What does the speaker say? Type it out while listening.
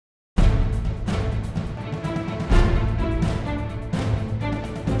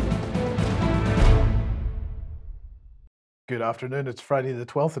Good afternoon. It's Friday, the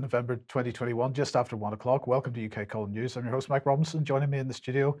 12th of November, 2021, just after 1 o'clock. Welcome to UK Column News. I'm your host, Mike Robinson. Joining me in the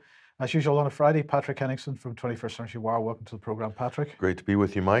studio, as usual, on a Friday, Patrick Henningson from 21st Century Wire. Welcome to the program, Patrick. Great to be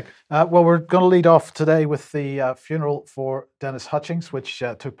with you, Mike. Well, we're going to lead off today with the funeral for Dennis Hutchings, which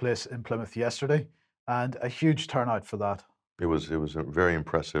took place in Plymouth yesterday, and a huge turnout for that. It was very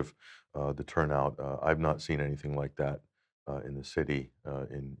impressive, the turnout. I've not seen anything like that in the city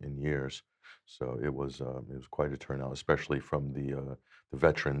in years. So it was quite a turnout, especially from the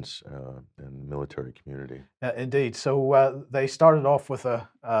veterans and military community. Indeed. So they started off with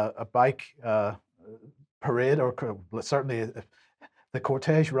a bike parade, or certainly the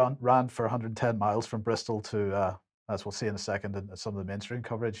cortege ran for 110 miles from Bristol to, as we'll see in a second, in some of the mainstream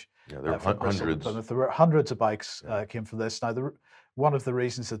coverage. Yeah, there were hundreds. There were hundreds of bikes came from this. Now, one of the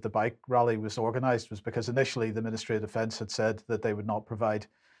reasons that the bike rally was organised was because initially the Ministry of Defence had said that they would not provide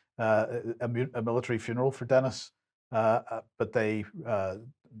a military funeral for Dennis, but they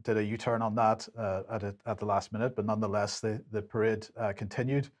did a U-turn on that at the last minute. But nonetheless, the parade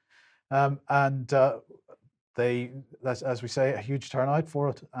continued, and they, as we say, a huge turnout for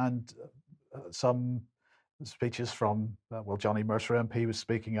it, and some speeches from Johnny Mercer MP was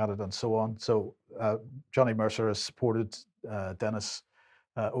speaking at it, and so on. So Johnny Mercer has supported Dennis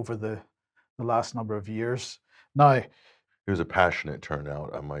over the last number of years. Now, it was a passionate turnout,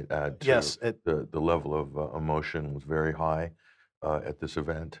 I might add. Yes, the level of emotion was very high at this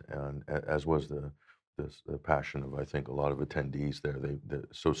event, and as was the passion of, I think, a lot of attendees there. They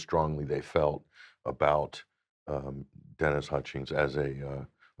so strongly they felt about Dennis Hutchings as a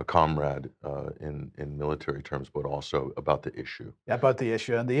comrade in military terms, but also about the issue. Yeah, about the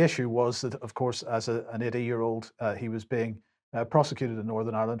issue. And the issue was that, of course, as an 80-year-old, he was being prosecuted in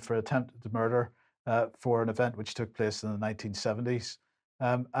Northern Ireland for attempted murder for an event which took place in the 1970s.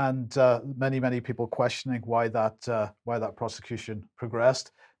 And many people questioning why that prosecution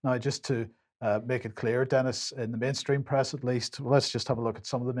progressed. Now, just to make it clear, Dennis, in the mainstream press at least, let's just have a look at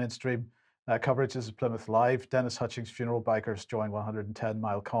some of the mainstream coverage. This is Plymouth Live. Dennis Hutchings funeral, bikers join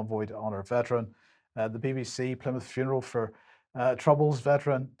 110-mile convoy to honour veteran. The BBC, Plymouth funeral for Troubles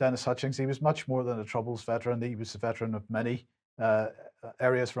veteran Dennis Hutchings. He was much more than a Troubles veteran. He was a veteran of many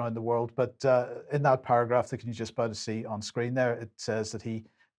areas around the world. But in that paragraph that you just about to see on screen there, it says that he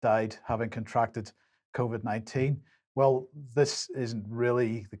died having contracted COVID-19. Well, this isn't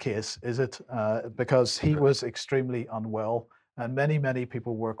really the case, is it? Because he was extremely unwell. And many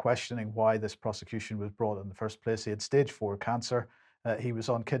people were questioning why this prosecution was brought in the first place. He had stage 4 cancer. He was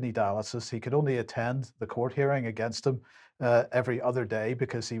on kidney dialysis. He could only attend the court hearing against him every other day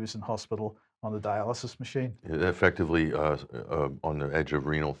because he was in hospital on the dialysis machine. Effectively on the edge of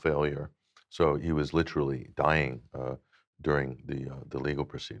renal failure. So he was literally dying during the legal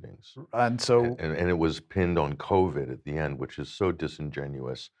proceedings. And so, and it was pinned on COVID at the end, which is so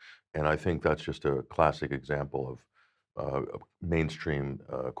disingenuous. And I think that's just a classic example of mainstream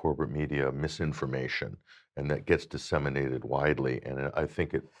corporate media misinformation, and that gets disseminated widely. And I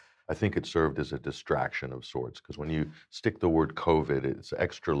think it served as a distraction of sorts, because when you stick the word COVID, it's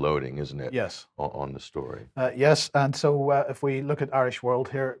extra loading, isn't it? Yes. On the story. Yes, and so if we look at Irish World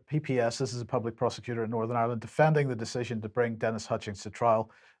here, PPS, this is a public prosecutor in Northern Ireland, defending the decision to bring Dennis Hutchings to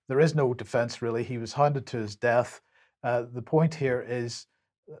trial. There is no defence, really. He was hounded to his death. The point here is,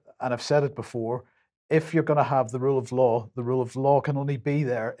 and I've said it before, if you're going to have the rule of law can only be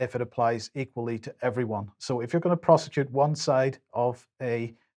there if it applies equally to everyone. So if you're going to prosecute one side of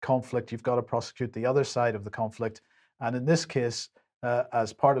a conflict, you've got to prosecute the other side of the conflict. And in this case,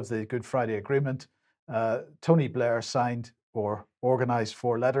 as part of the Good Friday Agreement, Tony Blair signed or organised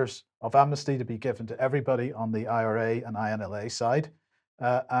 4 letters of amnesty to be given to everybody on the IRA and INLA side.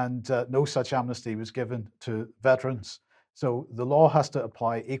 And no such amnesty was given to veterans. So the law has to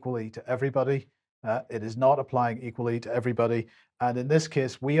apply equally to everybody. It is not applying equally to everybody. And in this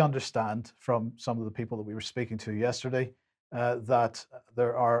case, we understand from some of the people that we were speaking to yesterday that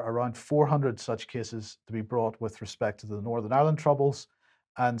there are around 400 such cases to be brought with respect to the Northern Ireland Troubles.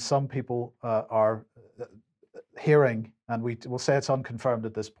 And some people are hearing, and we will say it's unconfirmed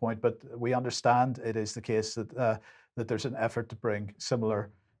at this point, but we understand it is the case that that there's an effort to bring similar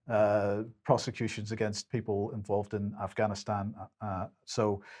prosecutions against people involved in Afghanistan.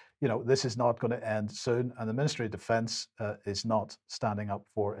 So, this is not going to end soon, and the Ministry of Defence is not standing up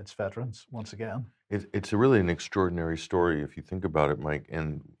for its veterans once again. It's really an extraordinary story if you think about it, Mike.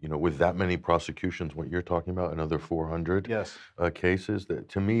 And with that many prosecutions, what you're talking about, another 400 Yes. Cases, that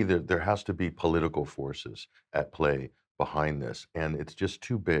to me there has to be political forces at play behind this, and it's just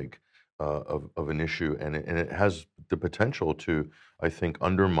too big of an issue, and it has the potential to, I think,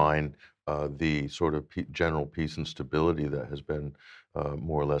 undermine the sort of general peace and stability that has been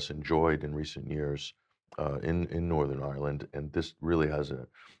more or less enjoyed in recent years in Northern Ireland, and this really has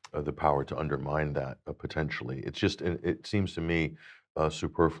the power to undermine that potentially. It seems to me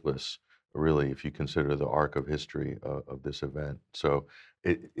superfluous, really, if you consider the arc of history of this event. So,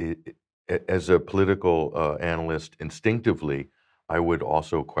 as a political analyst, instinctively, I would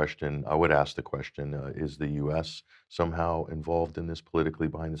ask the question, is the U.S. somehow involved in this politically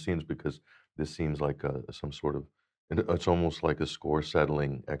behind the scenes? Because this seems like some sort of, it's almost like a score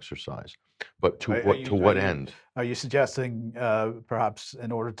settling exercise. But to what end? Are you suggesting perhaps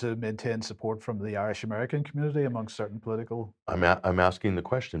in order to maintain support from the Irish American community among certain political? I'm asking the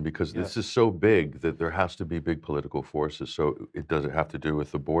question because this is so big that there has to be big political forces. So does it have to do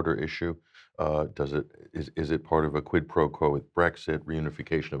with the border issue? Is it part of a quid pro quo with Brexit,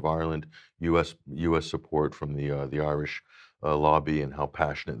 reunification of Ireland, U.S. support from the Irish lobby, and how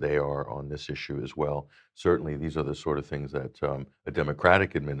passionate they are on this issue as well? Certainly, these are the sort of things that a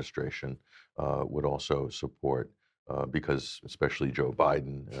Democratic administration would also support, because especially Joe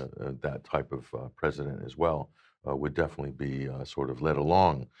Biden, that type of president as well, would definitely be sort of led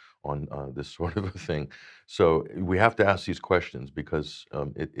along on this sort of a thing. So we have to ask these questions because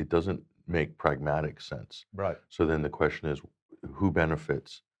it doesn't make pragmatic sense. Right. So then the question is, who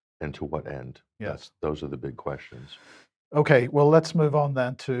benefits and to what end? Yes. Those are the big questions. Okay, well, let's move on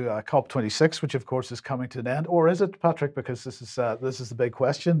then to COP26, which of course is coming to an end. Or is it, Patrick? Because this is the big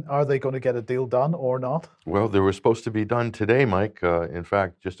question. Are they going to get a deal done or not? Well, they were supposed to be done today, Mike. In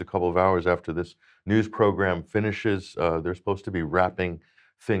fact, just a couple of hours after this news program finishes, they're supposed to be wrapping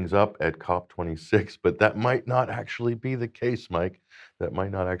things up at COP26, but that might not actually be the case, Mike. That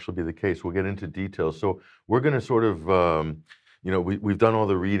might not actually be the case. We'll get into details. So we're going to sort of we've done all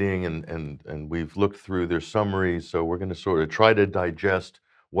the reading and we've looked through their summaries, so we're going to sort of try to digest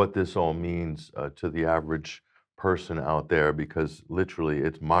what this all means to the average person out there, because literally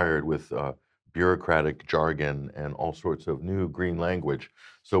it's mired with bureaucratic jargon and all sorts of new green language.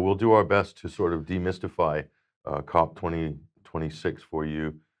 So we'll do our best to sort of demystify COP 2026 for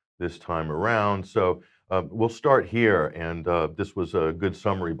you this time around. So we'll start here, and this was a good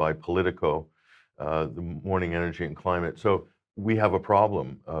summary by Politico, the Morning Energy and Climate. So we have a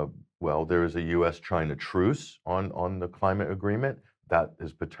problem. Well, there is a U.S.-China truce on the climate agreement. That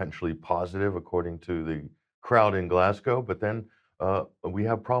is potentially positive, according to the crowd in Glasgow. But then we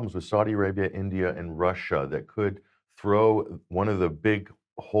have problems with Saudi Arabia, India, and Russia that could throw one of the big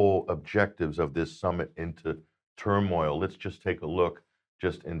whole objectives of this summit into turmoil. Let's just take a look,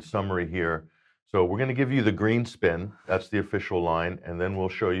 just in summary here. So we're going to give you the green spin. That's the official line. And then we'll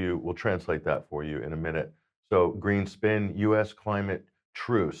translate that for you in a minute. So green spin, U.S. climate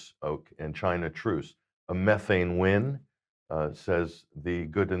truce, and China truce. A methane win, says the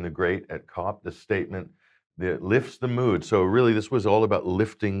good and the great at COP, the statement that lifts the mood. So really this was all about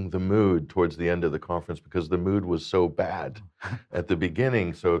lifting the mood towards the end of the conference, because the mood was so bad at the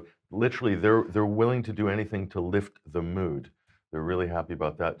beginning. So literally they're willing to do anything to lift the mood. They're really happy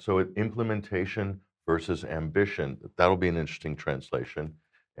about that. So implementation versus ambition, that'll be an interesting translation.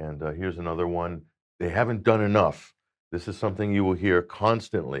 And here's another one. They haven't done enough. This is something you will hear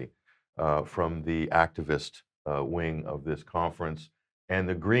constantly from the activist wing of this conference. And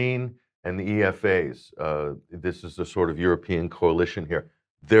the Green and the EFAs, this is the sort of European coalition here.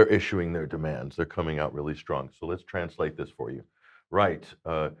 They're issuing their demands. They're coming out really strong. So let's translate this for you. Right,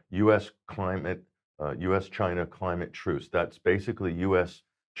 U.S.-China climate truce. That's basically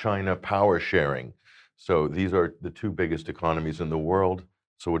U.S.-China power sharing. So these are the two biggest economies in the world.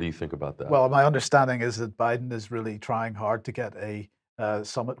 So what do you think about that? Well, my understanding is that Biden is really trying hard to get a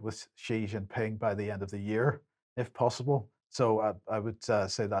summit with Xi Jinping by the end of the year, if possible. So I would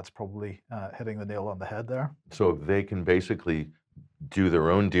say that's probably hitting the nail on the head there. So they can basically do their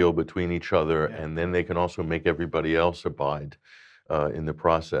own deal between each other, and then they can also make everybody else abide in the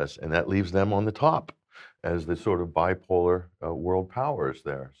process. And that leaves them on the top as the sort of bipolar world powers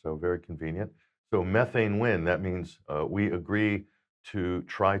there. So very convenient. So methane win, that means we agree to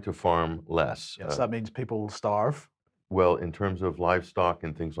try to farm less. Yes, that means people starve. Well, in terms of livestock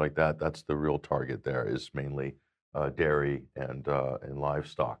and things like that, that's the real target there, is mainly dairy and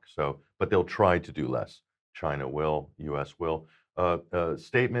livestock. So, but they'll try to do less. China will, U.S. will.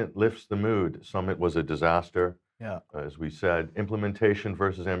 Statement lifts the mood. Summit was a disaster. Yeah. As we said, implementation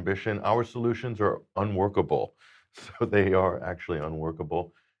versus ambition. Our solutions are unworkable. So they are actually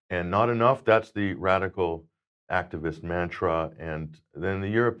unworkable. And not enough, that's the radical activist mantra. And then the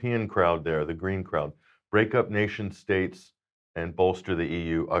European crowd there, the green crowd, break up nation states and bolster the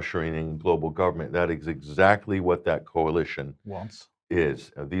EU, ushering in global government. That is exactly what that coalition wants.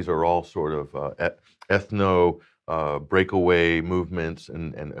 is. These are all sort of ethno breakaway movements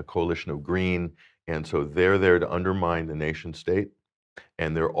and a coalition of green. And so they're there to undermine the nation state,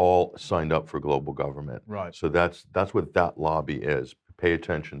 and they're all signed up for global government. Right. So that's what that lobby is. Pay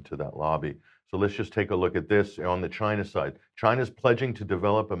attention to that lobby. So let's just take a look at this on the China side. China's pledging to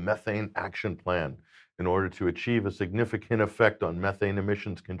develop a methane action plan in order to achieve a significant effect on methane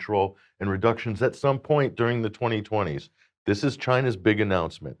emissions control and reductions at some point during the 2020s. This is China's big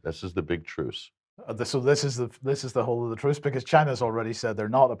announcement. This is the big truce. So this is the whole of the truce, because China's already said they're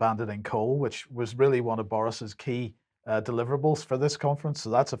not abandoning coal, which was really one of Boris's key deliverables for this conference. So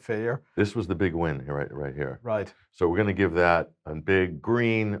that's a failure. This was the big win here, right here. Right. So we're going to give that a big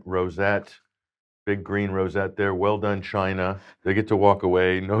green rosette. Big green rosette there. Well done, China. They get to walk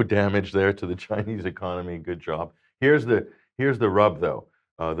away. No damage there to the Chinese economy. Good job. Here's the rub, though.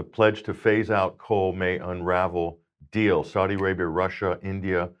 The pledge to phase out coal may unravel deal. Saudi Arabia, Russia,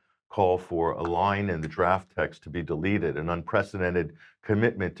 India call for a line in the draft text to be deleted. An unprecedented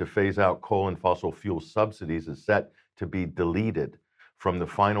commitment to phase out coal and fossil fuel subsidies is set to be deleted from the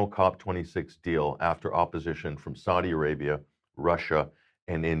final COP26 deal after opposition from Saudi Arabia, Russia,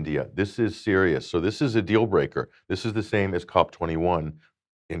 and India. This is serious. So this is a deal breaker. This is the same as COP21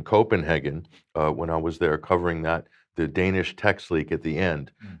 in Copenhagen. When I was there covering that, the Danish tax leak at the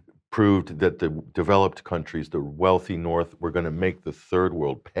end proved that the developed countries, the wealthy North, were going to make the third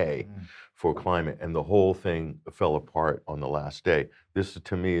world pay for climate, and the whole thing fell apart on the last day. This,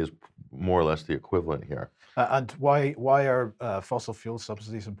 to me, is more or less the equivalent here. And why are fossil fuel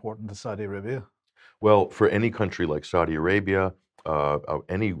subsidies important to Saudi Arabia? Well, for any country like Saudi Arabia,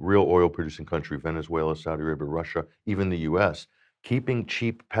 any real oil-producing country, Venezuela, Saudi Arabia, Russia, even the U.S., keeping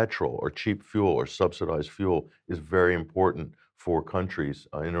cheap petrol or cheap fuel or subsidized fuel is very important for countries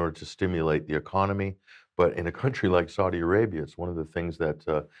in order to stimulate the economy. But in a country like Saudi Arabia, it's one of the things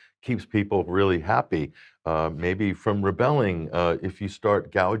that keeps people really happy, maybe from rebelling. If you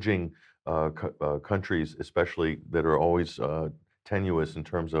start gouging countries, especially that are always tenuous in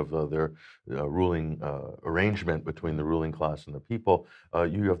terms of their ruling arrangement between the ruling class and the people,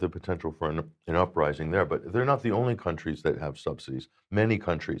 you have the potential for an uprising there. But they're not the only countries that have subsidies. Many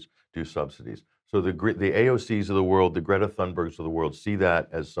countries do subsidies. So the AOCs of the world, the Greta Thunbergs of the world see that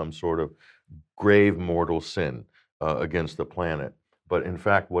as some sort of grave mortal sin against the planet. But in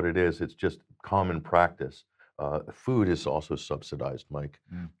fact, what it is, it's just common practice. Food is also subsidized, Mike,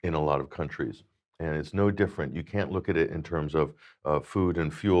 in a lot of countries. And it's no different. You can't look at it in terms of food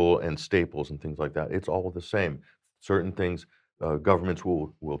and fuel and staples and things like that. It's all the same. Certain things governments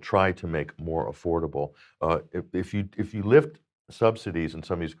will try to make more affordable. If you lift subsidies in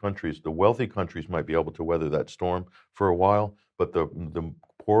some of these countries, the wealthy countries might be able to weather that storm for a while, but the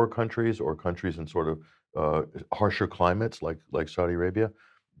poorer countries or countries in sort of harsher climates like Saudi Arabia,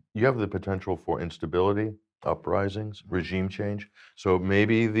 you have the potential for instability, uprisings, regime change. So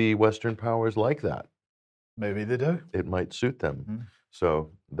maybe the Western powers like that. Maybe they do. It might suit them.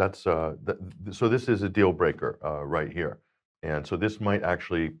 So that's so this is a deal breaker right here, and so this might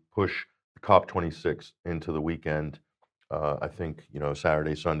actually push COP26 into the weekend. I think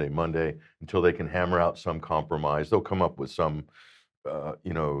Saturday, Sunday, Monday, until they can hammer out some compromise. They'll come up with some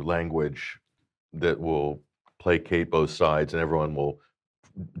language that will placate both sides, and everyone will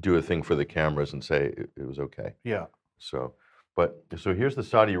do a thing for the cameras and say it was okay. Yeah. So here's the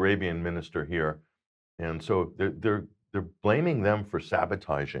Saudi Arabian minister here, and so they're blaming them for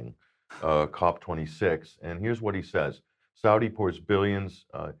sabotaging COP26. And here's what he says: Saudi pours billions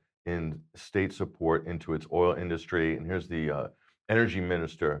in state support into its oil industry. And here's the energy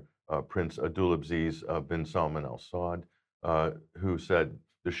minister, Prince Abdulaziz bin Salman Al Saud, who said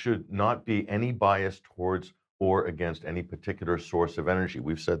there should not be any bias towards or against any particular source of energy.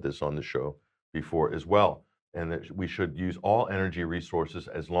 We've said this on the show before as well, and that we should use all energy resources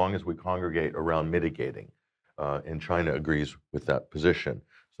as long as we congregate around mitigating. And China agrees with that position.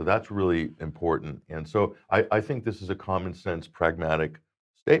 So that's really important. And so I think this is a common sense, pragmatic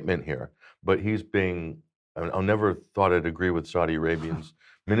statement here. But he's being, I'll never thought I'd agree with Saudi Arabian's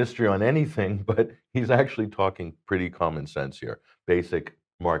ministry on anything, but he's actually talking pretty common sense here. Basic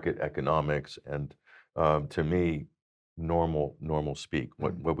market economics and to me, normal speak,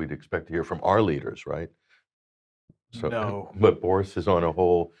 what we'd expect to hear from our leaders, right? So, no. But Boris is on a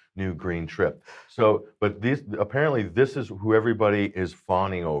whole new green trip. So, but apparently this is who everybody is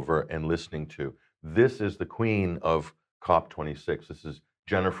fawning over and listening to. This is the queen of COP26. This is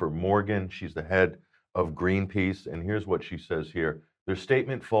Jennifer Morgan. She's the head of Greenpeace. And here's what she says here. Their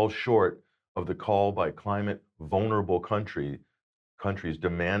statement falls short of the call by climate vulnerable countries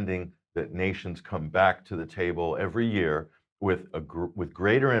demanding that nations come back to the table every year with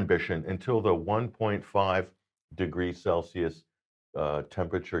greater ambition until the 1.5 degrees Celsius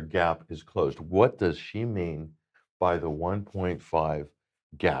temperature gap is closed. What does she mean by the 1.5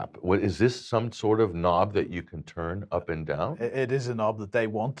 gap? What is this, some sort of knob that you can turn up and down? It is a knob that they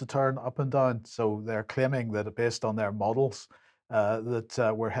want to turn up and down. So they're claiming that based on their models,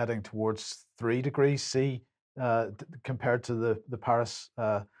 that we're heading towards 3 degrees C compared to the Paris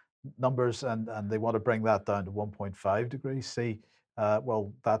numbers, and they want to bring that down to 1.5 degrees C.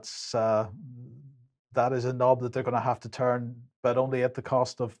 Well, that is a knob that they're going to have to turn, but only at the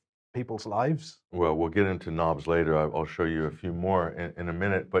cost of people's lives. Well, we'll get into knobs later. I'll show you a few more in a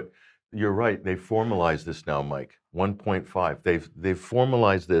minute. But you're right. They've formalized this now, Mike. 1.5. They've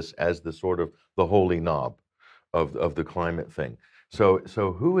formalized this as the sort of the holy knob of the climate thing. So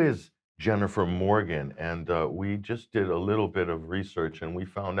who is Jennifer Morgan? And we just did a little bit of research, and we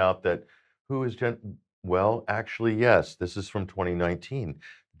found out that who is well, actually, yes. This is from 2019.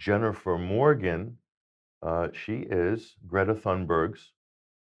 Jennifer Morgan. She is Greta Thunberg's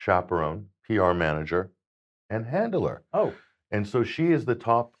chaperone, PR manager, and handler. Oh, And so she is the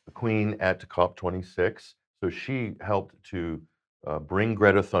top queen at COP26. So she helped to bring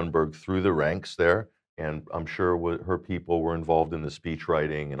Greta Thunberg through the ranks there. And I'm sure her people were involved in the speech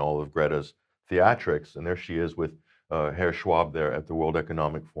writing and all of Greta's theatrics. And there she is with Herr Schwab there at the World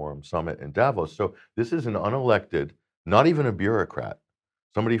Economic Forum Summit in Davos. So this is an unelected, not even a bureaucrat,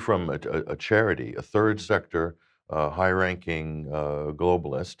 somebody from a charity, a third sector, high-ranking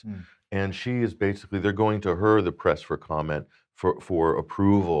globalist. And she is basically, they're going to her, the press, for comment, for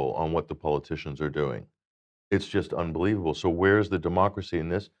approval on what the politicians are doing. It's just unbelievable. So where's the democracy in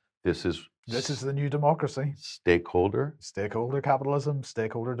this? This is the new democracy. Stakeholder Capitalism,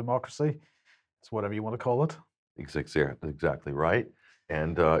 stakeholder democracy. It's whatever you want to call it. Exactly right.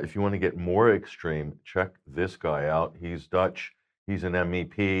 And if you want to get more extreme, check this guy out. He's Dutch. He's an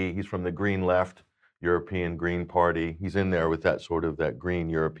MEP. He's from the Green Left, European Green Party. He's in there with that Green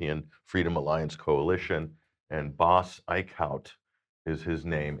European Freedom Alliance coalition. And Bas Eickhout is his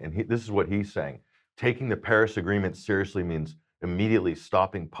name. And this is what he's saying. Taking the Paris Agreement seriously means immediately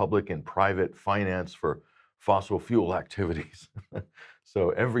stopping public and private finance for fossil fuel activities.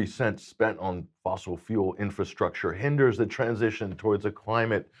 So every cent spent on fossil fuel infrastructure hinders the transition towards a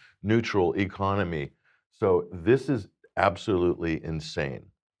climate neutral economy. So this is absolutely insane.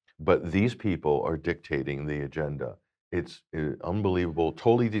 But these people are dictating the agenda. It's unbelievable,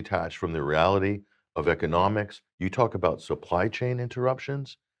 totally detached from the reality of economics. You talk about supply chain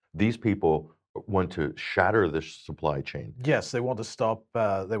interruptions. These people want to shatter the supply chain. Yes, they want to stop.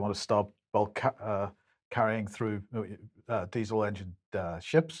 Bulk carrying through diesel engine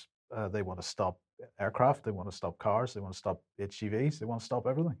ships. They want to stop aircraft. They want to stop cars. They want to stop HGVs. They want to stop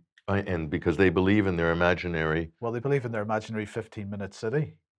everything. And because they believe in their imaginary. Well, they believe in their imaginary 15-minute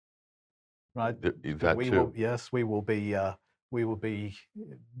city, right? That too. We will be.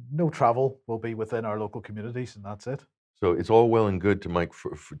 No travel will be within our local communities, and that's it. So it's all well and good to Mike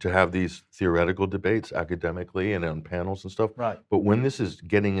to have these theoretical debates academically and on panels and stuff. Right. But when this is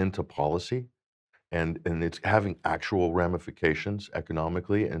getting into policy, and it's having actual ramifications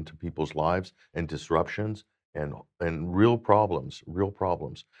economically into people's lives and disruptions and real problems,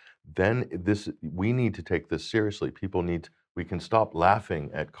 then we need to take this seriously. We can stop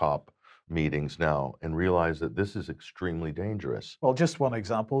laughing at COP meetings now and realize that this is extremely dangerous. Well, just one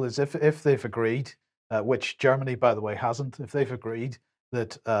example is if they've agreed, which Germany, by the way, hasn't, if they've agreed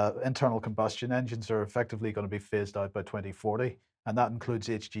that internal combustion engines are effectively going to be phased out by 2040, and that includes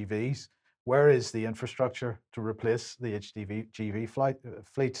HGVs, where is the infrastructure to replace the HGV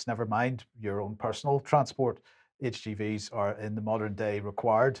fleets? Never mind your own personal transport. HGVs are in the modern day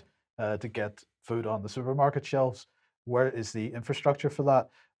required to get food on the supermarket shelves. Where is the infrastructure for that?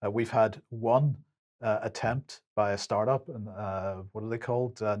 We've had one attempt by a startup, and what are they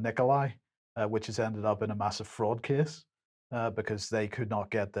called? Nikolai, which has ended up in a massive fraud case because they could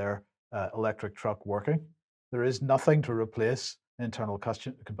not get their electric truck working. There is nothing to replace internal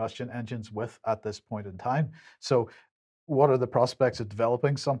combustion engines with at this point in time. So what are the prospects of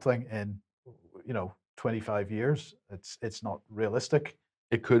developing something in 25 years? It's not realistic.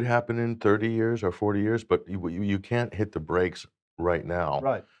 It could happen in 30 years or 40 years, but you can't hit the brakes right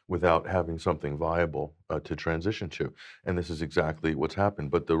now without having something viable to transition to. And this is exactly what's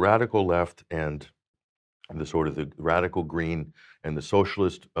happened. But the radical left and the sort of the radical green and the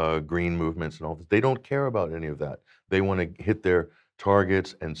socialist green movements and all this, they don't care about any of that. They want to hit their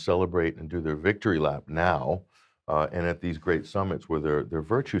targets and celebrate and do their victory lap now and at these great summits where they're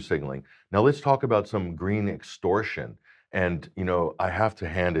virtue signaling. Now let's talk about some green extortion. And, I have to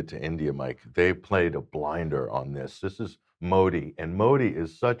hand it to India, Mike. They played a blinder on this. This is Modi. And Modi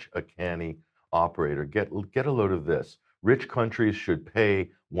is such a canny operator. Get a load of this. Rich countries should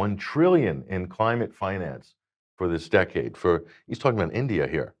pay $1 trillion in climate finance for this decade. He's talking about India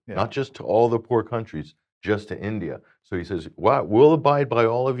here, not just to all the poor countries, just to India. So he says, "Well, we'll abide by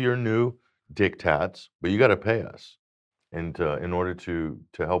all of your new diktats, but you got to pay us, and in order to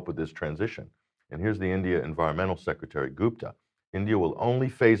help with this transition." And here's the India Environmental Secretary Gupta. India will only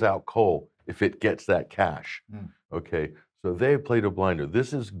phase out coal if it gets that cash. Okay, so they played a blinder.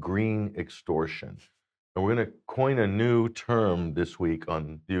 This is green extortion. And we're going to coin a new term this week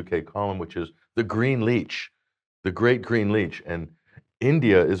on the UK column, which is the green leech, the great green leech. And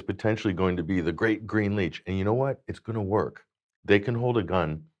India is potentially going to be the great green leech. And you know what? It's going to work. They can hold a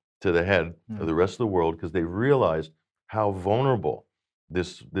gun to the head of the rest of the world because they've realized how vulnerable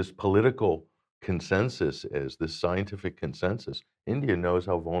this political consensus is, this scientific consensus. India knows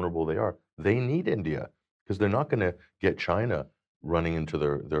how vulnerable they are. They need India because they're not going to get China running into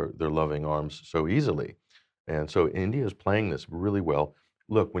their loving arms so easily. And so India is playing this really well.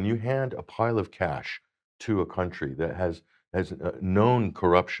 Look, when you hand a pile of cash to a country that has known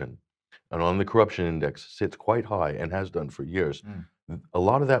corruption, and on the corruption index sits quite high and has done for years, a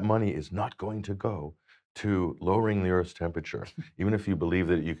lot of that money is not going to go to lowering the Earth's temperature, even if you believe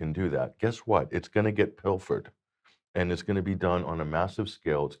that you can do that. Guess what? It's going to get pilfered, and it's going to be done on a massive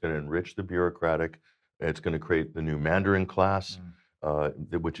scale. It's going to enrich the bureaucratic. It's going to create the new Mandarin class,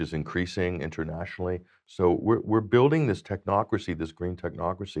 which is increasing internationally. So we're building this technocracy, this green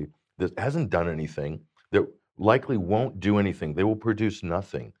technocracy, that hasn't done anything, that likely won't do anything. They will produce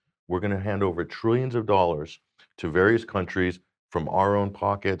nothing. We're going to hand over trillions of dollars to various countries from our own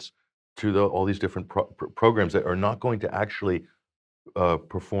pockets to all these different programs that are not going to actually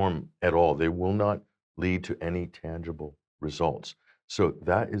perform at all. They will not lead to any tangible results. So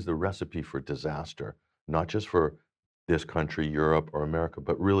that is the recipe for disaster, not just for this country, Europe or America,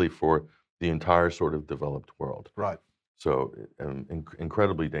 but really for the entire sort of developed world. Right. So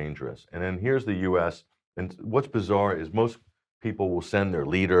incredibly dangerous. And then here's the U.S. And what's bizarre is most people will send their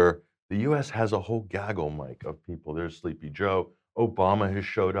leader. The U.S. has a whole gaggle, Mike, of people. There's Sleepy Joe. Obama has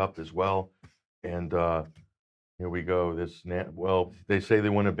showed up as well. And here we go. Well, they say they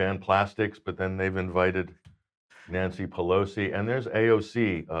want to ban plastics, but then they've invited Nancy Pelosi. And there's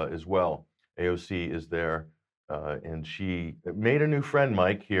AOC as well. AOC is there. And she made a new friend,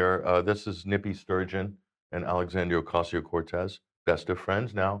 Mike, here. This is Nippy Sturgeon and Alexandria Ocasio-Cortez, best of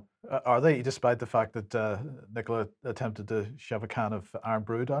friends now. Are they, despite the fact that Nicola attempted to shove a can of Iron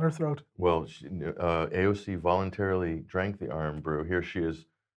Brew down her throat? Well, AOC voluntarily drank the Iron Brew. Here she is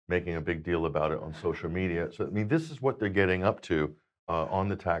making a big deal about it on social media. So, I mean, this is what they're getting up to on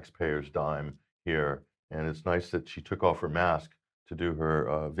the taxpayers' dime here. And it's nice that she took off her mask to do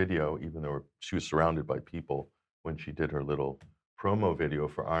her video, even though she was surrounded by people when she did her little promo video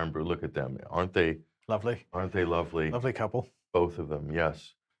for Iron Brew. Look at them. Aren't they lovely? Aren't they lovely? Lovely couple. Both of them,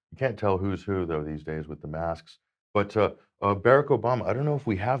 yes. You can't tell who's who, though, these days with the masks. But Barack Obama, I don't know if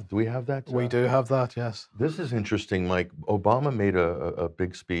do we have that? We do have that, yes. This is interesting, Mike. Obama made a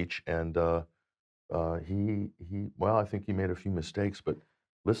big speech, and well, I think he made a few mistakes, but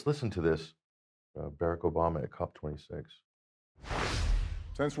let's listen to this. Barack Obama at COP26.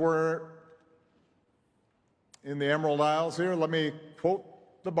 Since we're in the Emerald Isles here, let me quote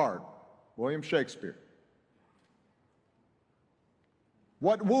the bard, William Shakespeare.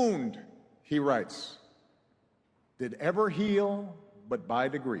 "What wound," he writes, "did ever heal but by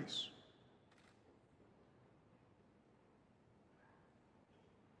degrees?"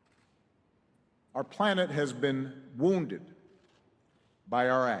 Our planet has been wounded by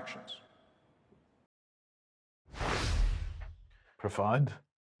our actions. Profound.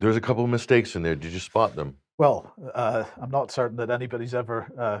 There's a couple of mistakes in there. Did you spot them? Well, I'm not certain that anybody's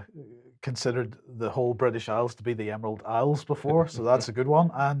ever considered the whole British Isles to be the Emerald Isles before, so that's a good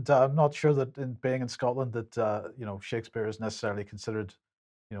one. And I'm not sure that in being in Scotland that Shakespeare is necessarily considered,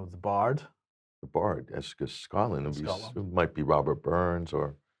 the bard. The bard, as Scotland, it might be Robert Burns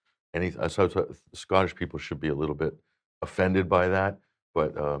or anything. So Scottish people should be a little bit offended by that.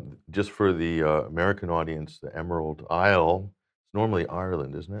 But just for the American audience, the Emerald Isle, it's normally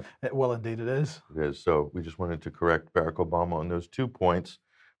Ireland, isn't it? Well, indeed it is. It is. So we just wanted to correct Barack Obama on those 2 points.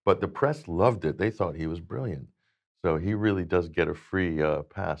 But the press loved it. They thought he was brilliant. So he really does get a free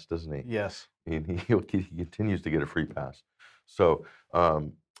pass, doesn't he? Yes. And he continues to get a free pass. So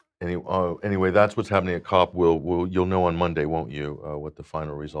Anyway, that's what's happening at COP. You'll know on Monday, won't you, what the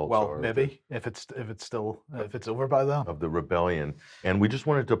final results Well, are maybe if it's over by then. of the rebellion. And we just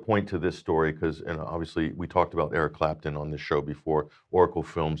wanted to point to this story because, and obviously, we talked about Eric Clapton on this show before. Oracle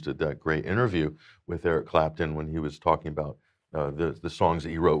Films did that great interview with Eric Clapton when he was talking about the songs that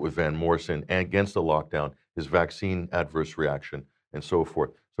he wrote with Van Morrison and against the lockdown, his vaccine adverse reaction, and so forth.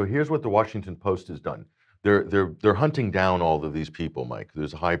 So here's what the Washington Post has done. They're hunting down all of these people, Mike.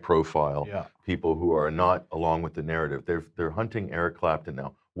 There's high profile people who are not along with the narrative. They're hunting Eric Clapton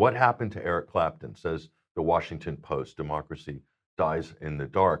now. What happened to Eric Clapton, says the Washington Post. Democracy dies in the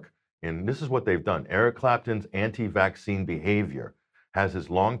dark. And this is what they've done. Eric Clapton's anti-vaccine behavior has his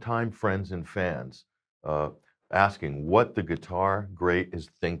longtime friends and fans asking what the guitar great is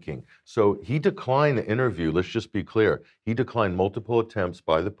thinking. So he declined the interview. Let's just be clear. He declined multiple attempts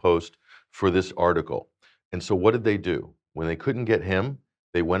by the Post for this article. And so what did they do? When they couldn't get him,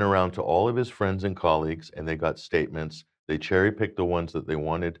 they went around to all of his friends and colleagues and they got statements. They cherry-picked the ones that they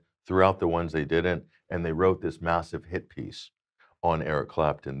wanted, threw out the ones they didn't, and they wrote this massive hit piece on Eric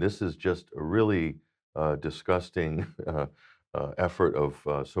Clapton. This is just a really disgusting effort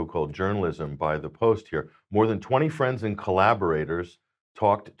of so-called journalism by the Post here. More than 20 friends and collaborators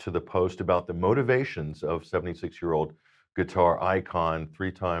talked to the Post about the motivations of 76-year-old guitar icon,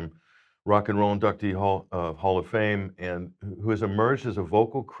 three-time rock and roll inductee Hall of Fame, and who has emerged as a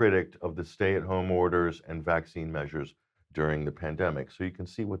vocal critic of the stay-at-home orders and vaccine measures during the pandemic. So you can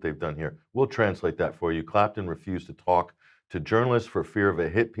see what they've done here. We'll translate that for you. Clapton refused to talk to journalists for fear of a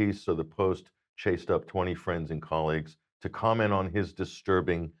hit piece, so the Post chased up 20 friends and colleagues to comment on his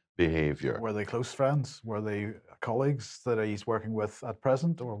disturbing behavior. Were they close friends? Were they colleagues that he's working with at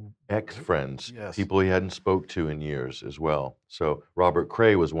present, or ex-friends, yes, people he hadn't spoke to in years as well? So Robert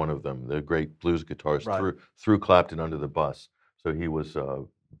Cray was one of them, the great blues guitarist, threw Clapton under the bus. So he was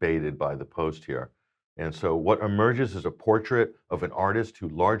baited by the Post here. And so what emerges is a portrait of an artist who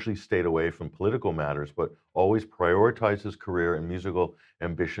largely stayed away from political matters, but always prioritized his career and musical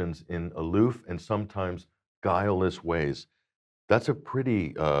ambitions in aloof and sometimes guileless ways. That's a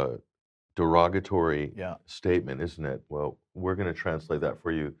pretty derogatory statement, isn't it? Well, we're going to translate that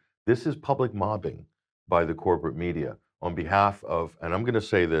for you. This is public mobbing by the corporate media on behalf of, and I'm going to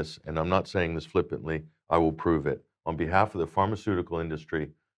say this, and I'm not saying this flippantly, I will prove it, on behalf of the pharmaceutical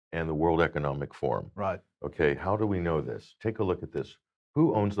industry and the World Economic Forum. Right. Okay, how do we know this? Take a look at this.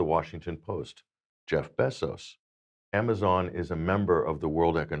 Who owns the Washington Post? Jeff Bezos. Amazon is a member of the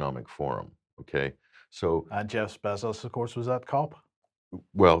World Economic Forum. Okay, so and Jeff Bezos, of course, was at COP.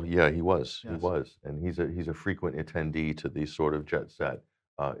 Well, yeah, he was. Yes. He was, and he's a frequent attendee to these sort of jet set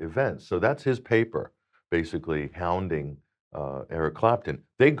events. So that's his paper, basically hounding Eric Clapton.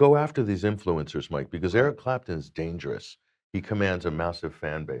 They go after these influencers, Mike, because Eric Clapton is dangerous. He commands a massive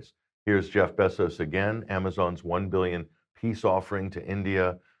fan base. Here's Jeff Bezos again. Amazon's $1 billion peace offering to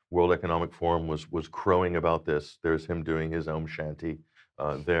India. World Economic Forum was crowing about this. There's him doing his Om Shanti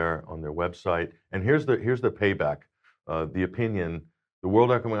there on their website. And here's the payback. The opinion. The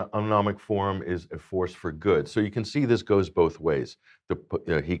World Economic Forum is a force for good. So you can see this goes both ways.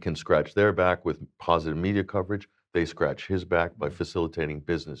 He can scratch their back with positive media coverage. They scratch his back by facilitating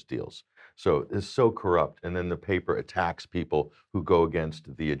business deals. So it's so corrupt. And then the paper attacks people who go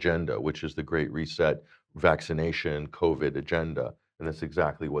against the agenda, which is the Great Reset, vaccination, COVID agenda. And that's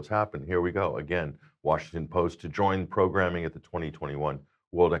exactly what's happened. Here we go. Again, Washington Post to join programming at the 2021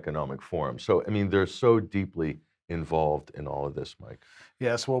 World Economic Forum. So, I mean, they're so deeply involved in all of this, Mike.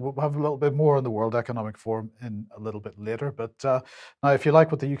 Yes, well, we'll have a little bit more on the World Economic Forum in a little bit later. But now, if you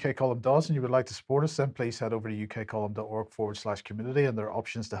like what the UK Column does and you would like to support us, then please head over to ukcolumn.org/community, and there are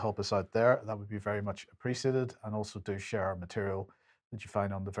options to help us out there. That would be very much appreciated. And also do share our material that you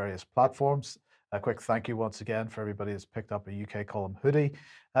find on the various platforms. A quick thank you once again for everybody that's picked up a UK Column hoodie.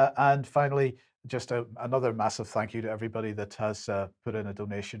 And finally, just another massive thank you to everybody that has put in a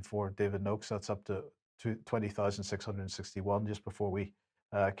donation for David Noakes. That's up to 20,661 just before we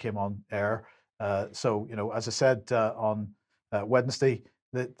came on air. So, you know, as I said on Wednesday,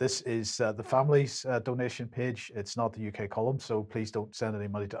 this is the family's donation page. It's not the UK Column, so please don't send any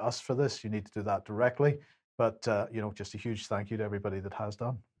money to us for this. You need to do that directly. But, you know, just a huge thank you to everybody that has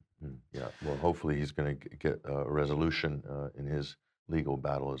done. Yeah, well, hopefully he's going to get a resolution in his legal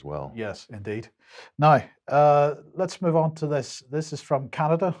battle as well. Yes, indeed. Now, let's move on to this. This is from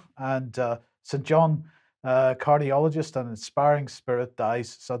Canada, and St. John, cardiologist and inspiring spirit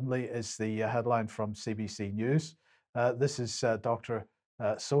dies suddenly is the headline from CBC News. This is Dr.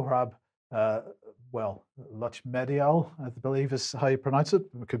 Sohrab, Lachmedial, I believe is how you pronounce it.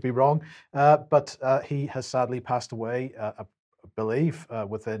 I could be wrong, but he has sadly passed away. believe,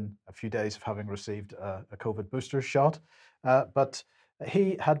 within a few days of having received a COVID booster shot. But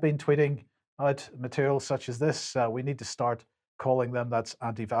he had been tweeting out material such as this. We need to start calling them, that's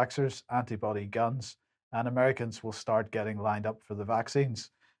anti-vaxxers, antibody guns, and Americans will start getting lined up for the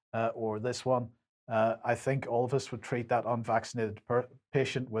vaccines. Or this one, I think all of us would treat that unvaccinated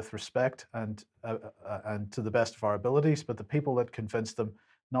patient with respect and to the best of our abilities, but the people that convinced them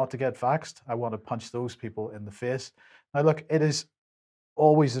not to get vaxxed, I want to punch those people in the face. Now, look, it is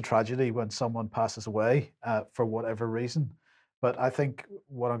always a tragedy when someone passes away for whatever reason. But I think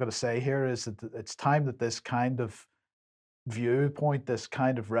what I'm going to say here is that it's time that this kind of viewpoint, this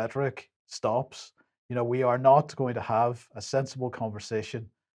kind of rhetoric stops. You know, we are not going to have a sensible conversation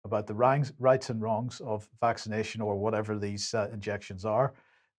about the rights and wrongs of vaccination or whatever these injections are,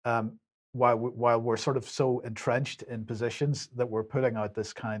 while we're sort of so entrenched in positions that we're putting out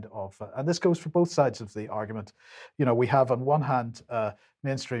this kind of, and this goes for both sides of the argument. You know, we have on one hand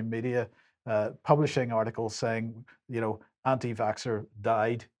mainstream media publishing articles saying, you know, anti-vaxxer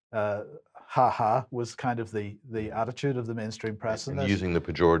died. Ha ha was kind of the attitude of the mainstream press, and using the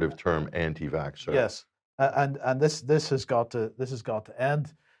pejorative term anti-vaxxer. Yes, and this has got to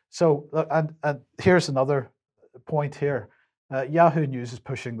end. So and here's another point here. Yahoo News is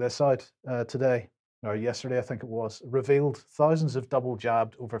pushing this out today, or yesterday, I think it was, revealed thousands of double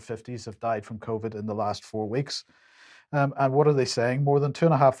jabbed over 50s have died from COVID in the last 4 weeks. And what are they saying? More than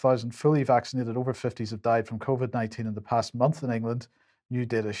 2,500 fully vaccinated over 50s have died from COVID-19 in the past month in England, new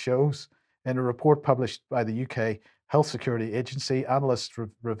data shows. In a report published by the UK Health Security Agency, analysts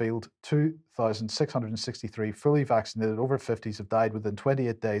revealed 2,663 fully vaccinated over 50s have died within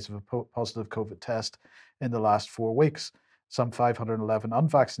 28 days of a positive COVID test in the last 4 weeks. Some 511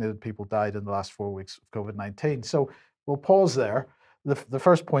 unvaccinated people died in the last 4 weeks of COVID-19. So we'll pause there. The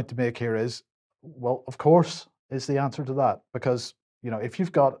first point to make here is, well, of course, is the answer to that. Because, you know, if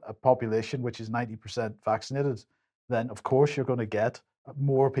you've got a population which is 90% vaccinated, then of course you're going to get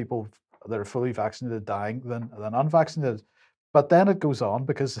more people that are fully vaccinated dying than unvaccinated. But then it goes on,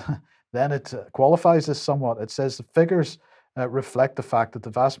 because then it qualifies this somewhat. It says the figures reflect the fact that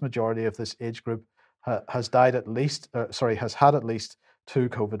the vast majority of this age group has had at least 2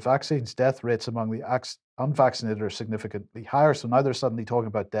 COVID vaccines. Death rates among the unvaccinated are significantly higher. So now they're suddenly talking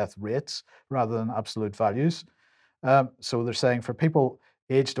about death rates rather than absolute values. So they're saying for people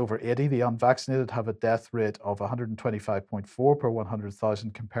aged over 80, the unvaccinated have a death rate of 125.4 per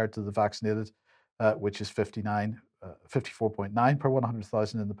 100,000 compared to the vaccinated, which is 54.9 per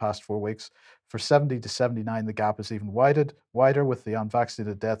 100,000 in the past 4 weeks. For 70 to 79, the gap is even wider, with the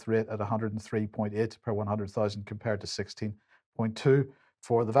unvaccinated death rate at 103.8 per 100,000 compared to 16.2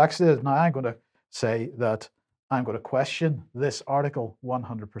 for the vaccinated. Now, I'm going to say that I'm going to question this article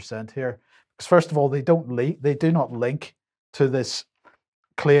 100% here, because first of all, they do not link to this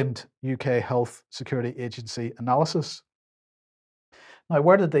claimed UK Health Security Agency analysis. Now,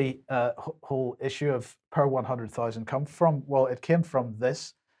 where did the whole issue of per 100,000 come from? Well, it came from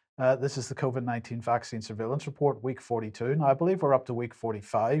this. This is the COVID-19 vaccine surveillance report, week 42. Now, I believe we're up to week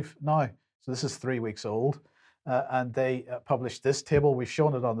 45 now. So this is 3 weeks old. And they published this table. We've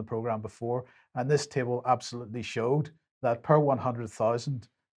shown it on the program before. And this table absolutely showed that per 100,000,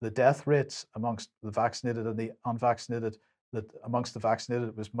 the death rates amongst the vaccinated and the unvaccinated, that amongst the vaccinated,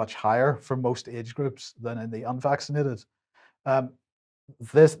 it was much higher for most age groups than in the unvaccinated.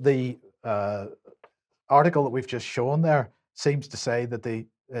 The article that we've just shown there seems to say that in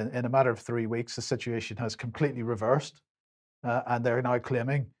a matter of 3 weeks, the situation has completely reversed. And they're now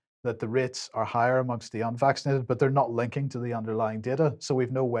claiming that the rates are higher amongst the unvaccinated, but they're not linking to the underlying data. So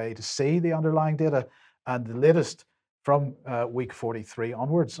we've no way to see the underlying data. And the latest from week 43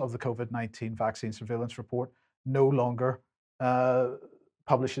 onwards of the COVID-19 vaccine surveillance report no longer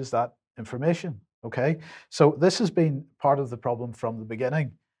publishes that information. Okay, so this has been part of the problem from the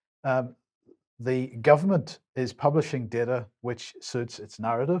beginning. The government is publishing data which suits its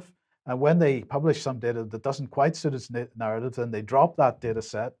narrative. And when they publish some data that doesn't quite suit its narrative, then they drop that data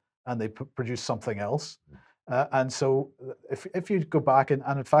set and they produce something else. And so if you go back, and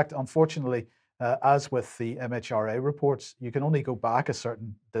in fact, unfortunately, as with the MHRA reports, you can only go back a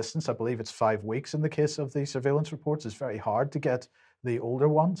certain distance. I believe it's 5 weeks in the case of the surveillance reports. It's very hard to get the older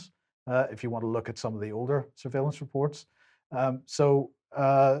ones if you want to look at some of the older surveillance reports. But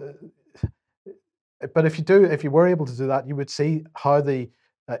if you were able to do that, you would see how the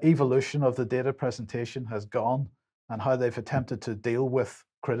evolution of the data presentation has gone and how they've attempted to deal with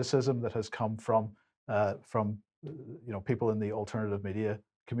criticism that has come from people in the alternative media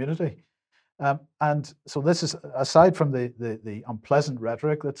community. And so this is aside from the unpleasant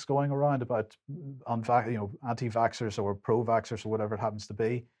rhetoric that's going around about anti-vaxxers or pro-vaxxers or whatever it happens to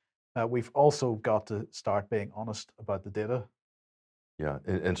be. We've also got to start being honest about the data. Yeah,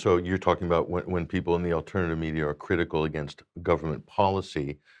 and so you're talking about when people in the alternative media are critical against government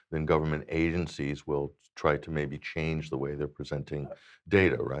policy, then government agencies will try to maybe change the way they're presenting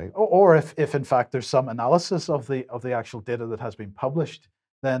data, right? Or if in fact there's some analysis of the actual data that has been published,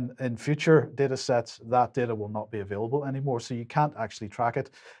 then in future data sets, that data will not be available anymore. So you can't actually track it.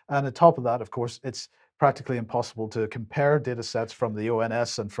 And on top of that, of course, it's practically impossible to compare data sets from the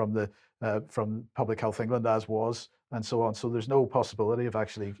ONS and from Public Health England as was, and so on. So there's no possibility of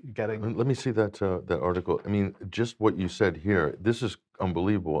actually getting. Let me see that article. I mean, just what you said here, this is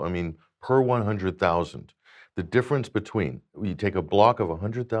unbelievable. I mean, per 100,000, the difference between, you take a block of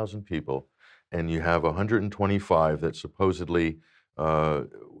 100,000 people and you have 125 that supposedly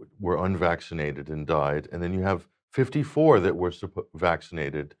were unvaccinated and died, and then you have 54 that were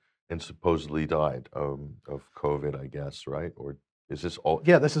vaccinated and supposedly died of COVID, I guess, right? Or is this all?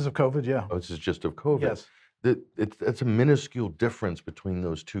 Yeah, this is of COVID, yeah. Oh, this is just of COVID. Yes. It's a minuscule difference between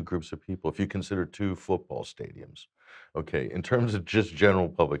those two groups of people if you consider two football stadiums, okay, in terms of just general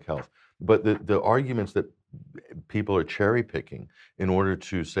public health. But the arguments that people are cherry picking in order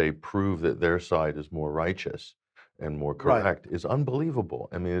to, say, prove that their side is more righteous and more correct is unbelievable.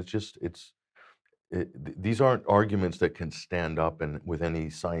 I mean, these aren't arguments that can stand up and with any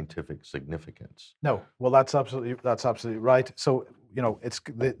scientific significance. No, well, that's absolutely right. So, it's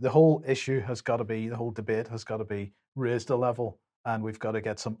the whole issue has got to be, the whole debate has got to be raised a level, and we've got to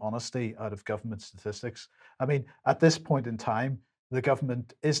get some honesty out of government statistics. I mean, at this point in time, the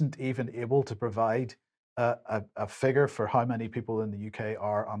government isn't even able to provide a figure for how many people in the UK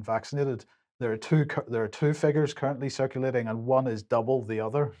are unvaccinated. There are two figures currently circulating, and one is double the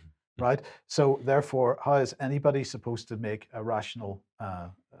other. Right. So therefore, how is anybody supposed to make a rational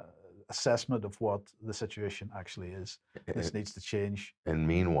assessment of what the situation actually is? This needs to change. And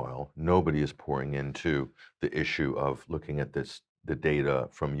meanwhile, nobody is pouring into the issue of looking at the data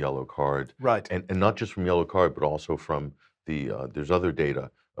from Yellow Card. Right. And not just from Yellow Card, but also from there's other data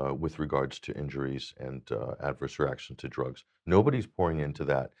with regards to injuries and adverse reaction to drugs. Nobody's pouring into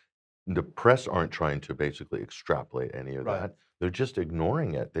that. The press aren't trying to basically extrapolate any of that. They're just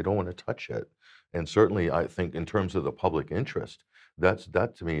ignoring it. They don't want to touch it. And certainly, I think in terms of the public interest,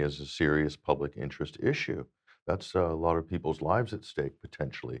 that to me is a serious public interest issue. That's a lot of people's lives at stake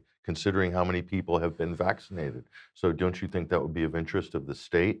potentially, considering how many people have been vaccinated. So don't you think that would be of interest of the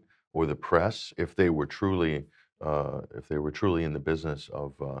state or the press if they were truly in the business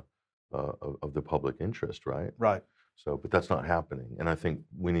of the public interest, right? Right. So, but that's not happening. And I think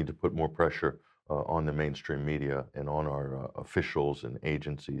we need to put more pressure on the mainstream media and on our officials and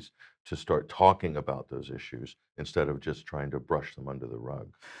agencies to start talking about those issues instead of just trying to brush them under the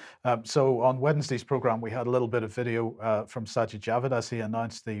rug. So on Wednesday's program, we had a little bit of video from Sajid Javid as he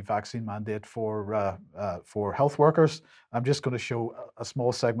announced the vaccine mandate for health workers. I'm just going to show a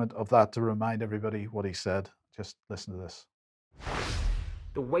small segment of that to remind everybody what he said. Just listen to this.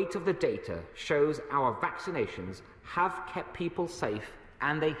 The weight of the data shows our vaccinations have kept people safe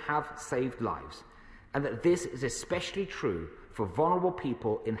and they have saved lives, and that this is especially true for vulnerable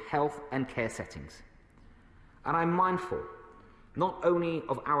people in health and care settings. And I'm mindful not only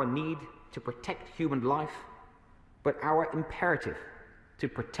of our need to protect human life, but our imperative to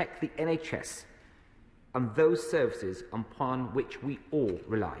protect the NHS and those services upon which we all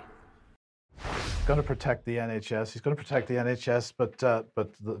rely. He's going to protect the NHS. He's going to protect the NHS, but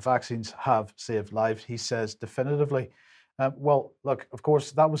the vaccines have saved lives, he says definitively. Well, look, of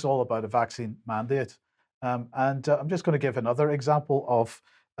course, that was all about a vaccine mandate. And I'm just going to give another example of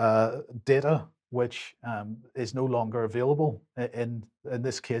data which is no longer available in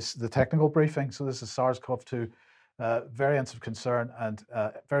this case, the technical briefing. So this is SARS-CoV-2 variants of concern and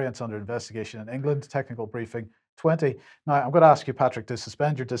variants under investigation in England, technical briefing 20. Now, I'm going to ask you, Patrick, to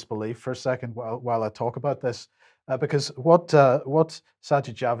suspend your disbelief for a second while I talk about this, because what Sajid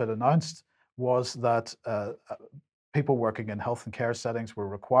Javid announced was that people working in health and care settings were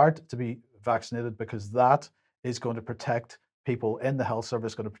required to be vaccinated because that is going to protect people in the health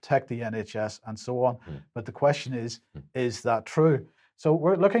service, going to protect the NHS and so on. But the question is that true? So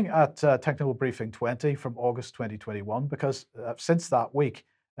we're looking at Technical Briefing 20 from August 2021, because since that week,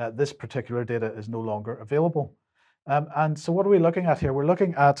 this particular data is no longer available. And so what are we looking at here? We're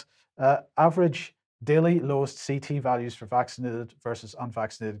looking at average daily lowest CT values for vaccinated versus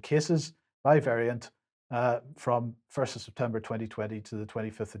unvaccinated cases by variant from 1st of September 2020 to the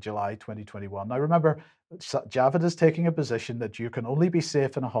 25th of July 2021. Now remember, Javid is taking a position that you can only be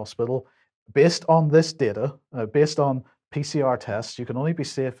safe in a hospital based on this data, based on PCR tests, you can only be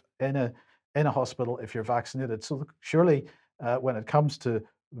safe in a hospital if you're vaccinated. So surely, when it comes to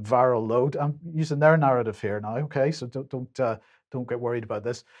viral load, I'm using their narrative here now. Okay, so don't get worried about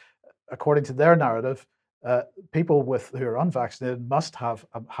this. According to their narrative, people who are unvaccinated must have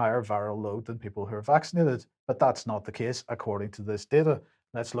a higher viral load than people who are vaccinated, but that's not the case according to this data.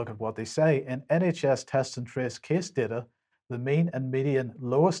 Let's look at what they say. In NHS test and trace case data, the mean and median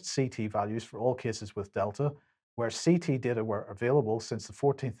lowest CT values for all cases with Delta, where CT data were available since the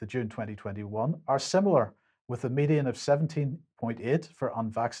 14th of June 2021, are similar, with a median of 17.8 for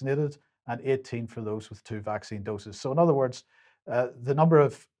unvaccinated and 18 for those with 2 vaccine doses. So in other words, the number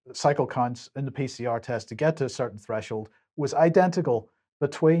of cycle counts in the PCR test to get to a certain threshold was identical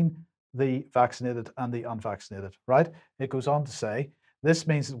between the vaccinated and the unvaccinated, right? It goes on to say, this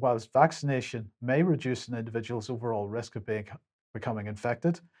means that whilst vaccination may reduce an individual's overall risk of becoming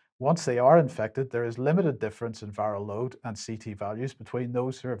infected, once they are infected, there is limited difference in viral load and CT values between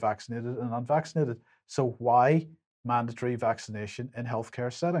those who are vaccinated and unvaccinated. So why mandatory vaccination in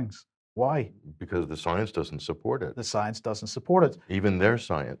healthcare settings? Why? Because the science doesn't support it. The science doesn't support it. Even their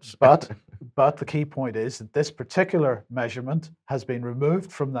science. But the key point is that this particular measurement has been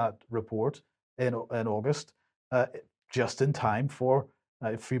removed from that report in August, just in time for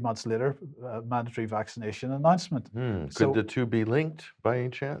a few months later, mandatory vaccination announcement. Could the two be linked by any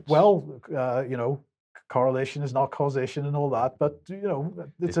chance? Well, correlation is not causation and all that, but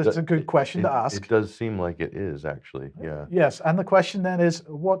it's a good question to ask. It does seem like it is, actually. Yeah. Yes, and the question then is,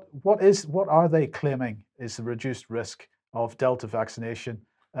 what are they claiming is the reduced risk of Delta vaccination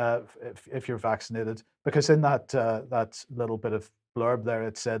if you're vaccinated? Because in that little bit of blurb there,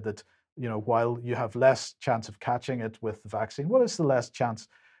 it said that while you have less chance of catching it with the vaccine, what is the less chance?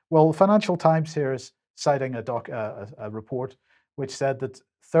 Well, Financial Times here is citing a report which said that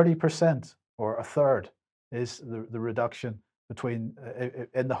 30% or a third is the reduction between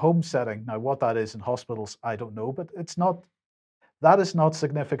in the home setting. Now, what that is in hospitals, I don't know, but that is not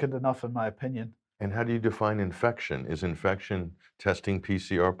significant enough, in my opinion. And how do you define infection? Is infection testing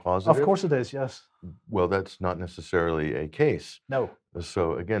PCR positive? Of course it is, yes. Well, that's not necessarily a case. No.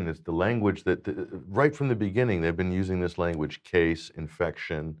 So again, it's the language that right from the beginning, they've been using this language: case,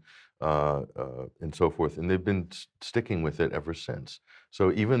 infection, and so forth, and they've been sticking with it ever since.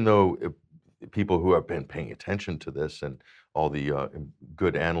 So even though people who have been paying attention to this and all the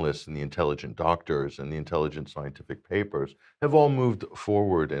good analysts and the intelligent doctors and the intelligent scientific papers have all moved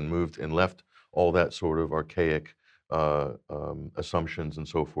forward and left all that sort of archaic assumptions and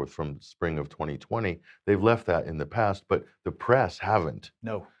so forth from spring of 2020. They've left that in the past, but the press haven't.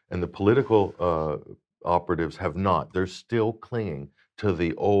 No. And the political operatives have not. They're still clinging to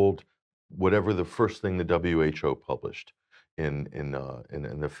the old, whatever the first thing the WHO published in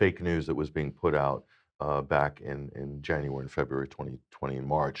the fake news that was being put out back in January and February 2020 and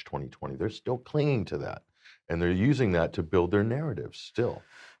March 2020. They're still clinging to that. And they're using that to build their narratives still.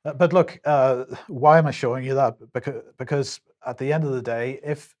 But look, why am I showing you that? Because at the end of the day,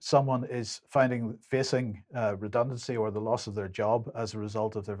 if someone is facing redundancy or the loss of their job as a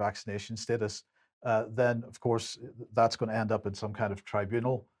result of their vaccination status, then of course that's going to end up in some kind of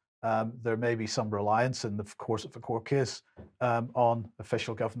tribunal. There may be some reliance in the course of a court case on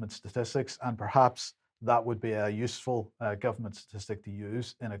official government statistics, and perhaps that would be a useful government statistic to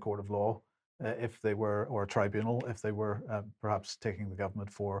use in a court of law. If they were, or a tribunal, if they were perhaps taking the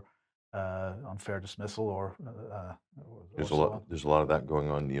government for unfair dismissal or there's a lot of that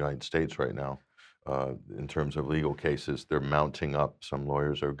going on in the United States right now in terms of legal cases. They're mounting up. Some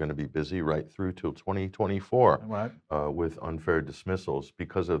lawyers are going to be busy right through till 2024 right. With unfair dismissals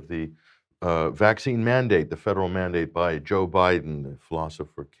because of the vaccine mandate, the federal mandate by Joe Biden, the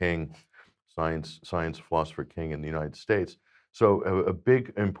philosopher king, science philosopher king in the United States. So a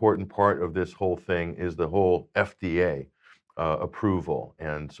big important part of this whole thing is the whole FDA approval.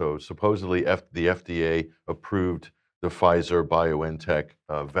 And so supposedly the FDA approved the Pfizer-BioNTech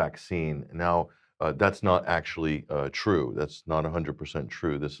vaccine. Now, that's not actually true. That's not 100%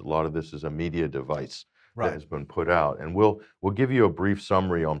 true. A lot of this is a media device that has been put out. And we'll give you a brief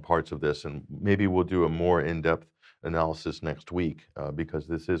summary on parts of this, and maybe we'll do a more in-depth analysis next week because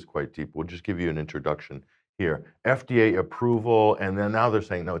this is quite deep. We'll just give you an introduction here. FDA approval, and then now they're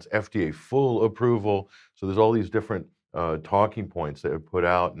saying, no, it's FDA full approval. So there's all these different talking points that are put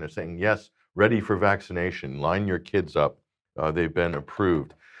out, and they're saying, yes, ready for vaccination, line your kids up, they've been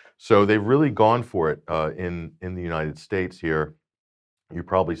approved. So they've really gone for it in the United States here. You've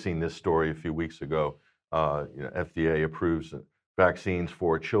probably seen this story a few weeks ago. FDA approves vaccines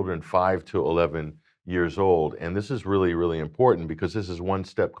for children 5 to 11 years old. And this is really, really important because this is one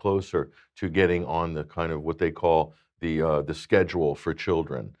step closer to getting on the kind of what they call the schedule for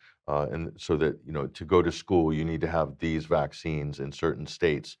children. And so that, to go to school, you need to have these vaccines in certain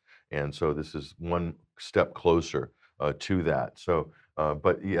states. And so this is one step closer to that. So,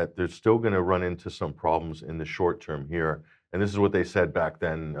 but yet they're still going to run into some problems in the short term here. And this is what they said back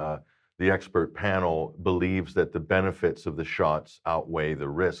then. The expert panel believes that the benefits of the shots outweigh the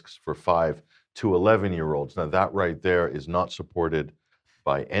risks for 5 to 11-year-olds. Now that right there is not supported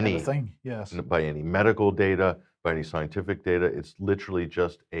by any medical data, by any scientific data. It's literally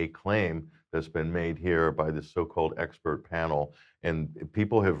just a claim that's been made here by this so-called expert panel. And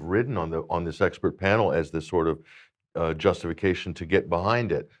people have ridden on this expert panel as this sort of justification to get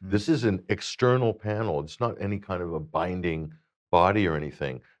behind it. This is an external panel. It's not any kind of a binding body or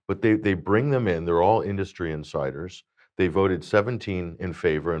anything. But they bring them in. They're all industry insiders. They voted 17 in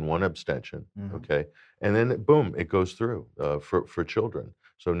favor and 1 abstention. Okay, and then boom, it goes through for children.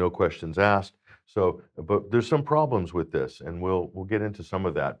 So no questions asked. So, but there's some problems with this, and we'll get into some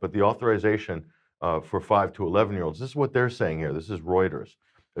of that. But the authorization for 5 to 11-year-olds, this is what they're saying here. This is Reuters.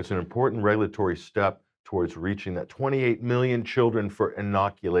 It's an important regulatory step towards reaching that 28 million children for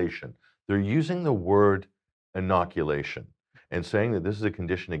inoculation. They're using the word inoculation and saying that this is a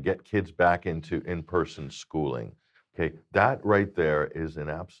condition to get kids back into in-person schooling. Okay, that right there is an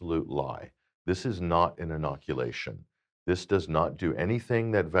absolute lie. This is not an inoculation. This does not do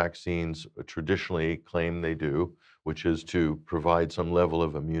anything that vaccines traditionally claim they do, which is to provide some level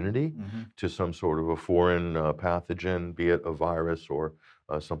of immunity to some sort of a foreign pathogen, be it a virus or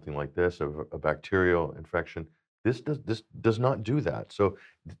something like this, a bacterial infection. This does not do that. So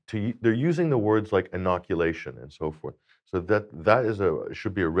they're using the words like inoculation and so forth. So that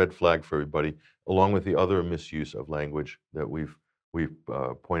should be a red flag for everybody, along with the other misuse of language that we've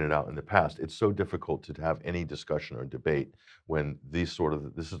pointed out in the past. It's so difficult to have any discussion or debate when this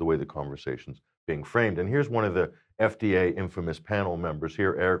is the way the conversation's being framed. And here's one of the FDA infamous panel members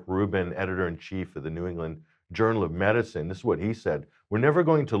here, Eric Rubin, editor-in-chief of the New England Journal of Medicine. This is what he said: "We're never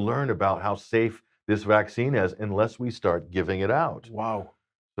going to learn about how safe this vaccine is unless we start giving it out." Wow.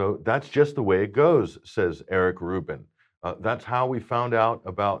 So that's just the way it goes, says Eric Rubin. That's how we found out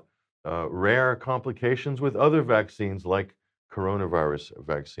about rare complications with other vaccines like coronavirus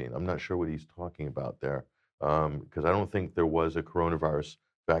vaccine. I'm not sure what he's talking about there, because I don't think there was a coronavirus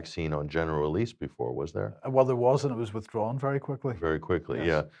vaccine on general release before, was there? Well, there was, and it was withdrawn very quickly. Very quickly, Yes.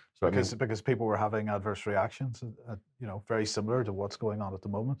 yeah. So Because people were having adverse reactions, very similar to what's going on at the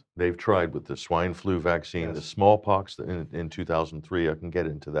moment. they've tried with the swine flu vaccine, the smallpox in 2003. I can get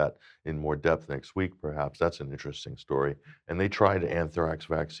into that in more depth next week, perhaps. That's an interesting story. And they tried anthrax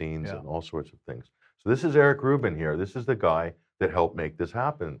vaccines and all sorts of things. So this is Eric Rubin here. This is the guy that helped make this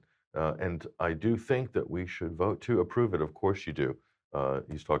happen. And I do think that we should vote to approve it. Of course you do.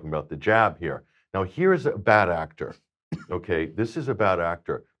 He's talking about the jab here. Now, here's a bad actor. Okay, this is a bad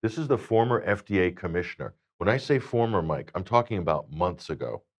actor. This is the former FDA commissioner. When I say former, Mike, I'm talking about months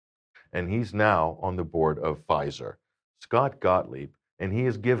ago. And he's now on the board of Pfizer, Scott Gottlieb. And he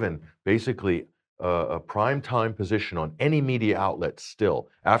is given basically a prime time position on any media outlet still,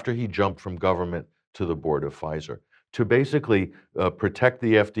 after he jumped from government to the board of Pfizer, to basically protect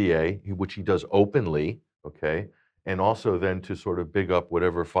the FDA, which he does openly, okay, and also then to sort of big up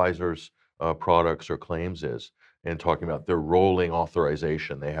whatever Pfizer's products or claims is, and talking about their rolling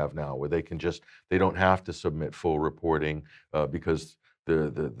authorization they have now, where they don't have to submit full reporting because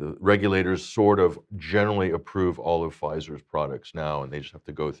the regulators sort of generally approve all of Pfizer's products now, and they just have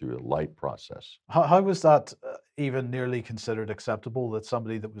to go through a light process. How was that even nearly considered acceptable, that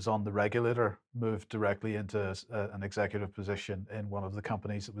somebody that was on the regulator moved directly into an executive position in one of the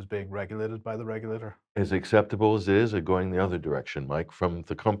companies that was being regulated by the regulator? As acceptable as it is, going the other direction, Mike, from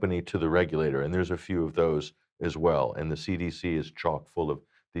the company to the regulator, and there's a few of those as well. And the CDC is chock full of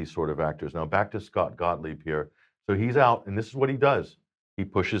these sort of actors. Now back to Scott Gottlieb here. So he's out, and this is what he does. He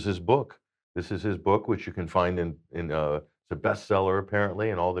pushes his book. This is his book, which you can find in it's a bestseller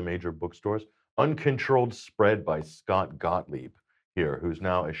apparently in all the major bookstores. Uncontrolled Spread by Scott Gottlieb here, who's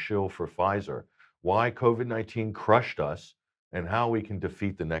now a shill for Pfizer. Why COVID-19 crushed us and how we can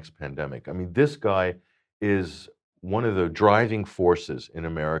defeat the next pandemic. I mean, this guy is one of the driving forces in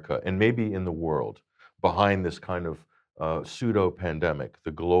America and maybe in the world behind this kind of pseudo-pandemic,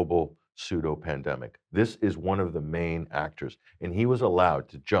 the global pseudo-pandemic. This is one of the main actors, and he was allowed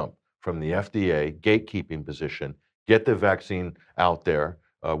to jump from the FDA gatekeeping position, get the vaccine out there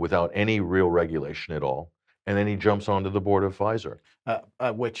without any real regulation at all, and then he jumps onto the board of Pfizer.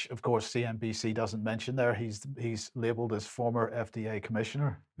 Which, of course, CNBC doesn't mention there. He's labeled as former FDA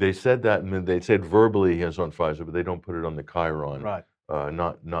commissioner. They said that, and they said verbally he is on Pfizer, but they don't put it on the chyron. Right.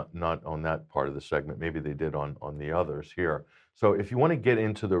 Not on that part of the segment. Maybe they did on the others here. So if you want to get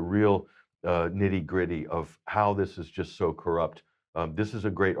into the real nitty gritty of how this is just so corrupt, this is a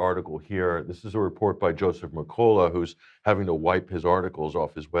great article here. This is a report by Joseph Mercola, who's having to wipe his articles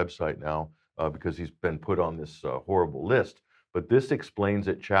off his website now because he's been put on this horrible list. But this explains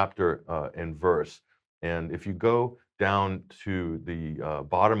it chapter and verse. And if you go down to the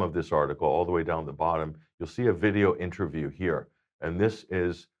bottom of this article, all the way down the bottom, you'll see a video interview here. And this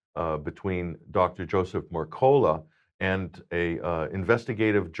is between Dr. Joseph Mercola and a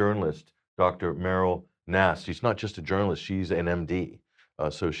investigative journalist, Dr. Meryl Nass. She's not just a journalist, she's an MD.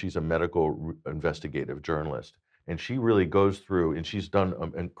 So she's a medical investigative journalist. And she really goes through, and she's done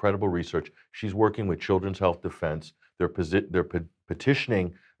incredible research. She's working with Children's Health Defense. They're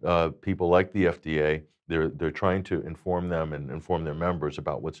petitioning people like the FDA. They're trying to inform them and inform their members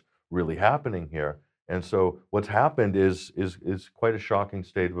about what's really happening here. And so what's happened is quite a shocking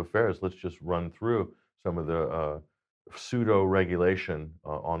state of affairs. Let's just run through some of the pseudo regulation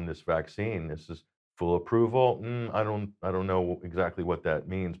on this vaccine. This is full approval. I don't know exactly what that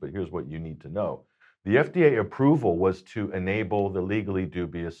means, but here's what you need to know. The FDA approval was to enable the legally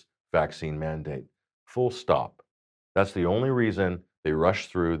dubious vaccine mandate. Full stop. That's the only reason they rushed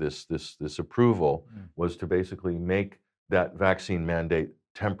through this approval, was to basically make that vaccine mandate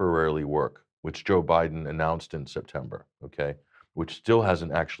temporarily work, which Joe Biden announced in September, okay, which still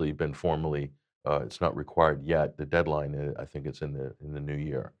hasn't actually been formally, it's not required yet. The deadline, I think it's in the new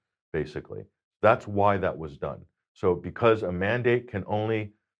year, basically. That's why that was done. So because a mandate can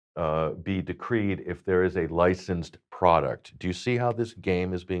only be decreed if there is a licensed product. Do you see how this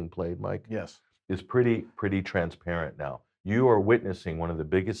game is being played, Mike? Yes. It's pretty transparent now. You are witnessing one of the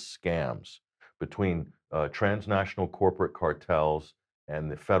biggest scams between transnational corporate cartels and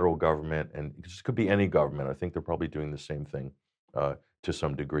the federal government, and this could be any government. I think they're probably doing the same thing to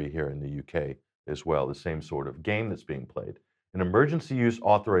some degree here in the UK as well, the same sort of game that's being played. An emergency use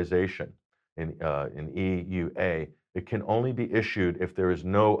authorization in EUA, it can only be issued if there is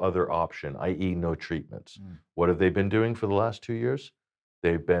no other option, i.e. no treatments. What have they been doing for the last 2 years?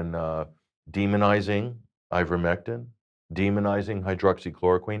 They've been demonizing ivermectin, demonizing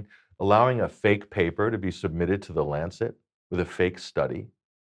hydroxychloroquine, allowing a fake paper to be submitted to the Lancet with a fake study,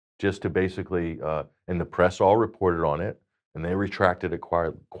 just to basically, and the press all reported on it, and they retracted it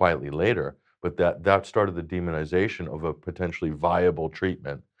quietly later, but that started the demonization of a potentially viable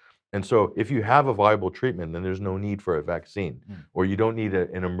treatment. And so if you have a viable treatment, then there's no need for a vaccine, or you don't need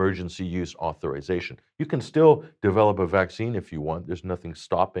an emergency use authorization. You can still develop a vaccine if you want. There's nothing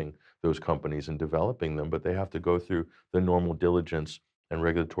stopping those companies in developing them, but they have to go through the normal diligence and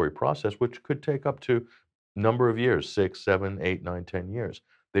regulatory process, which could take up to a number of years, 6, 7, 8, 9, 10 years.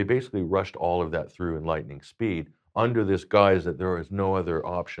 They basically rushed all of that through in lightning speed under this guise that there is no other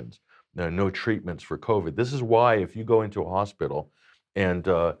options, no treatments for COVID. This is why if you go into a hospital and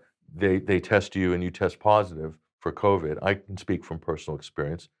they test you and you test positive for COVID. I can speak from personal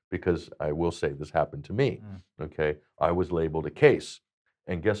experience because I will say this happened to me, okay? I was labeled a case.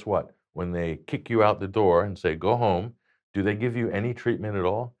 And guess what? When they kick you out the door and say, go home, do they give you any treatment at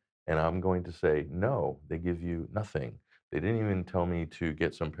all? And I'm going to say, no, they give you nothing. They didn't even tell me to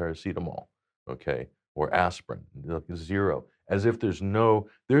get some paracetamol, okay? Or aspirin, zero. As if there's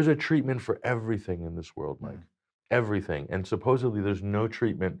a treatment for everything in this world, Mike. Everything. And supposedly there's no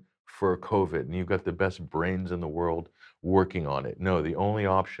treatment for COVID, and you've got the best brains in the world working on it. No, the only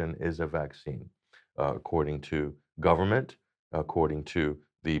option is a vaccine, according to government, according to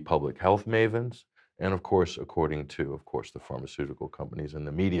the public health mavens, and of course, according to, the pharmaceutical companies and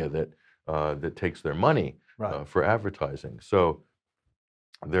the media that takes their money for advertising. So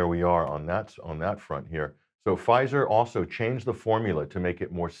there we are on that front here. So Pfizer also changed the formula to make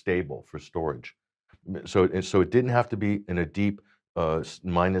it more stable for storage. So it didn't have to be in a deep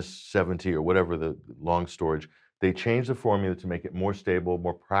minus 70 or whatever the long storage. They changed the formula to make it more stable,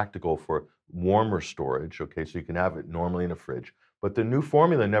 more practical for warmer storage, okay, so you can have it normally in a fridge. But the new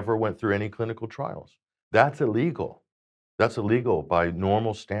formula never went through any clinical trials. That's illegal. That's illegal by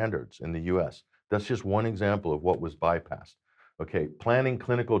normal standards in the US. That's just one example of what was bypassed. Okay, planning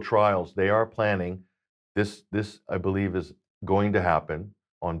clinical trials, they are planning. This I believe is going to happen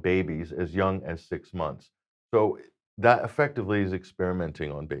on babies as young as 6 months. So that effectively is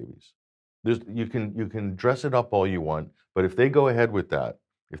experimenting on babies. You can dress it up all you want, but if they go ahead with that,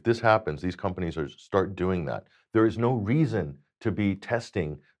 if this happens, these companies start doing that. There is no reason to be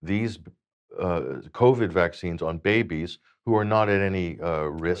testing these COVID vaccines on babies who are not at any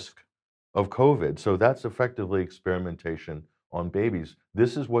risk of COVID. So that's effectively experimentation on babies.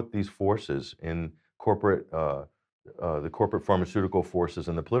 This is what these forces in corporate, the corporate pharmaceutical forces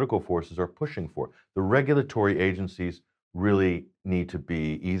and the political forces are pushing for. The regulatory agencies really need to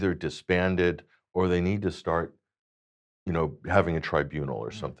be either disbanded or they need to start, having a tribunal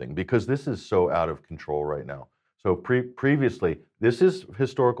or something, because this is so out of control right now. So previously, this is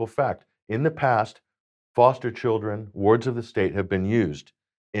historical fact. In the past, foster children, wards of the state have been used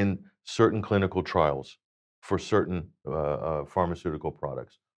in certain clinical trials for certain pharmaceutical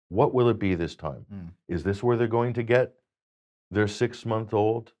products. What will it be this time? Is this where they're going to get their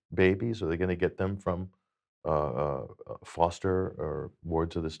 6-month-old babies? Are they going to get them from foster or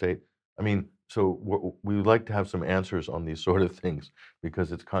wards of the state? I mean, so we would like to have some answers on these sort of things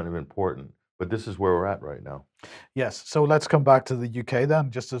because it's kind of important. But this is where we're at right now. Yes. So let's come back to the UK then,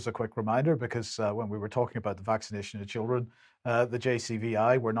 just as a quick reminder, because when we were talking about the vaccination of children, the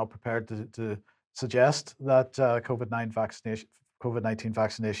JCVI were not prepared to suggest that COVID-19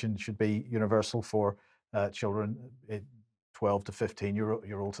 vaccination should be universal for children 12 to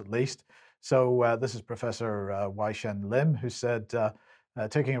 15-year-olds at least. So this is Professor Wai-Shen Lim, who said,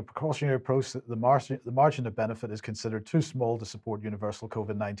 taking a precautionary approach, the margin of benefit is considered too small to support universal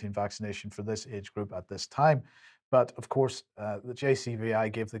COVID-19 vaccination for this age group at this time. But of course, the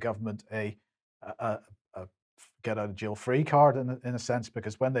JCVI gave the government a get out of jail free card in a sense,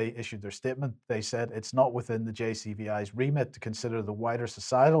 because when they issued their statement, they said it's not within the JCVI's remit to consider the wider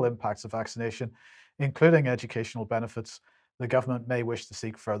societal impacts of vaccination, including educational benefits. The government may wish to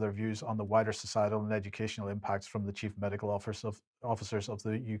seek further views on the wider societal and educational impacts from the chief medical officers of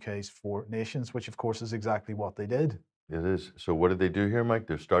the UK's 4 nations, which of course is exactly what they did. It is. So what did they do here, Mike?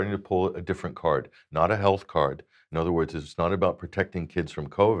 They're starting to pull a different card, not a health card. In other words, it's not about protecting kids from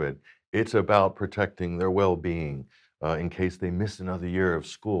COVID. It's about protecting their well-being in case they miss another year of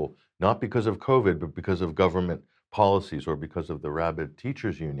school, not because of COVID, but because of government policies or because of the rabid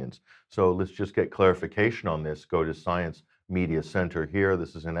teachers unions. So let's just get clarification on this. Go to Science Media Center here.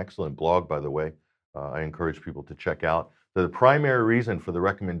 This is an excellent blog, by the way. I encourage people to check out. The primary reason for the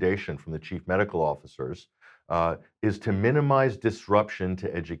recommendation from the chief medical officers is to minimize disruption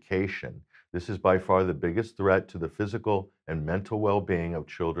to education. This is by far the biggest threat to the physical and mental well-being of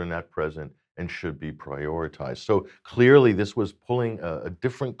children at present and should be prioritized. So clearly this was pulling a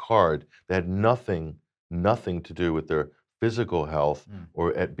different card that had nothing to do with their physical health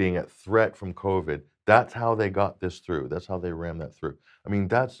or being at threat from COVID. That's how they got this through. That's how they rammed that through. I mean,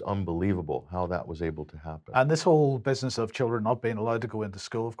 that's unbelievable how that was able to happen. And this whole business of children not being allowed to go into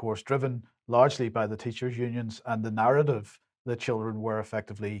school, of course, driven largely by the teachers' unions and the narrative that children were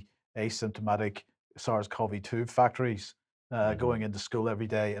effectively asymptomatic SARS-CoV-2 factories going into school every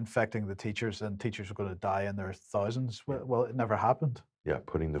day, infecting the teachers, and teachers were going to die in their thousands. Well, it never happened. Yeah,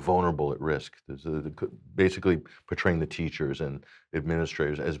 putting the vulnerable at risk. Basically portraying the teachers and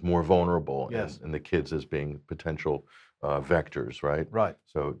administrators as more vulnerable, yes, and the kids as being potential vectors, right? Right.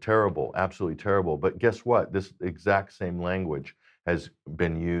 So terrible, absolutely terrible. But guess what? This exact same language has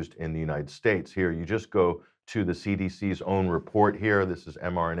been used in the United States. Here, you just go to the CDC's own report here. This is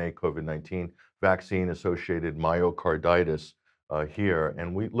mRNA COVID-19 vaccine-associated myocarditis here.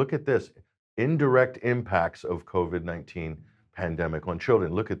 And we look at this, indirect impacts of COVID-19 pandemic on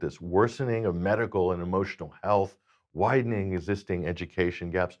children. Look at this, worsening of medical and emotional health, widening existing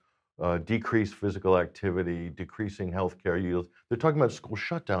education gaps, decreased physical activity, decreasing healthcare yields. They're talking about school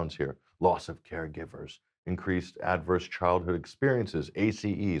shutdowns here, loss of caregivers, increased adverse childhood experiences,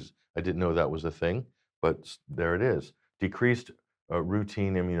 ACEs. I didn't know that was a thing, but there it is. Decreased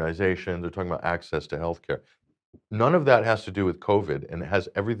routine immunization. They're talking about access to healthcare. None of that has to do with COVID, and it has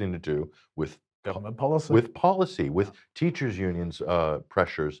everything to do with government policy, with teachers' unions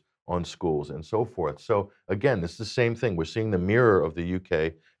pressures on schools and so forth. So again, it's the same thing. We're seeing the mirror of the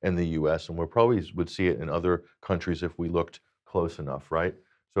UK and the US, and we probably would see it in other countries if we looked close enough, right?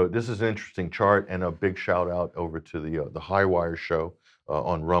 So this is an interesting chart, and a big shout out over to the Highwire show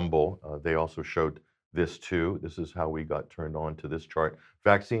on Rumble. They also showed this too. This is how we got turned on to this chart.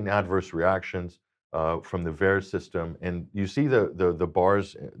 Vaccine adverse reactions from the VAERS system, and you see the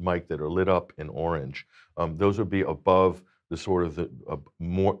bars, Mike, that are lit up in orange. Those would be above the sort of the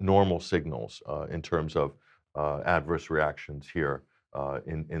more normal signals in terms of adverse reactions here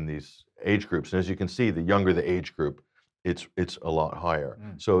in these age groups. And as you can see, the younger the age group, it's a lot higher.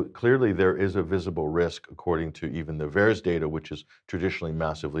 So clearly there is a visible risk, according to even the VAERS data, which is traditionally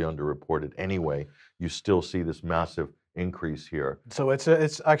massively underreported anyway. You still see this massive increase here. So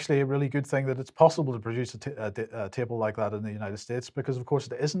it's actually a really good thing that it's possible to produce a table like that in the United States, because of course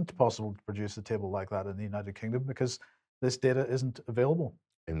it isn't possible to produce a table like that in the United Kingdom because this data isn't available.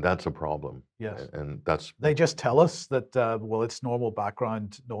 And that's a problem. Yes. And that's They just tell us that well, it's normal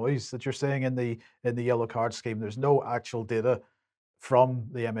background noise that you're saying in the yellow card scheme. There's no actual data from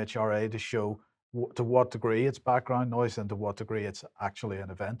the MHRA to show to what degree it's background noise and to what degree it's actually an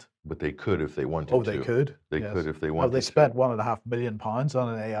event. but they could if they wanted Oh, to. they could. They Yes. could if they Well, wanted they to. spent £1.5 million on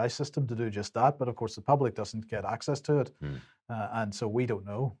an AI system to do just that, but of course the public doesn't get access to it, and so we don't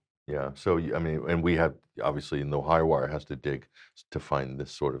know. Yeah. So, I mean, and we have, obviously, the High Wire has to dig to find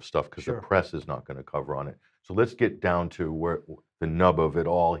this sort of stuff because Sure. the press is not going to cover on it. So let's get down to where the nub of it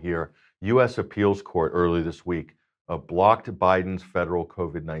all here. U.S. Appeals Court early this week blocked Biden's federal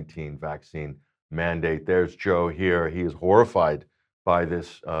COVID-19 vaccine mandate. There's Joe here. He is horrified by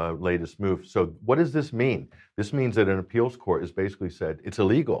this latest move. So what does this mean? This means that an appeals court has basically said it's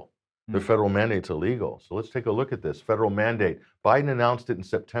illegal. The federal mandate's illegal. So let's take a look at this federal mandate. Biden announced it in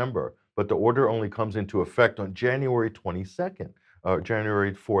September, but the order only comes into effect on January 22nd,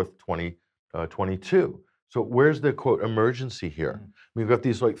 January 4th, 2022. So where's the quote emergency here? We've got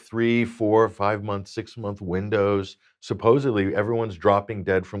these like 3, 4, 5 month, 6 month windows. Supposedly everyone's dropping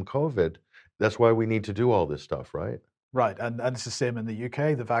dead from COVID. That's why we need to do all this stuff, right? Right, and it's the same in the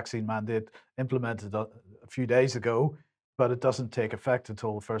UK. The vaccine mandate implemented a few days ago, but it doesn't take effect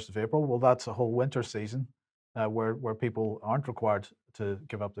until the 1st of April. Well, that's a whole winter season where people aren't required to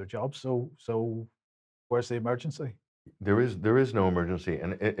give up their jobs. So where's the emergency? There is no emergency,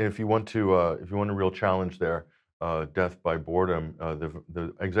 and if you want a real challenge there, death by boredom,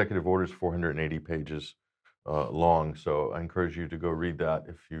 the executive order is 480 pages long. So I encourage you to go read that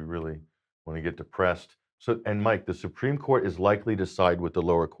if you really want to get depressed. So, and Mike, the Supreme Court is likely to side with the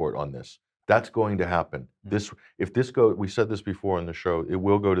lower court on this. That's going to happen. If this goes, we said this before on the show, it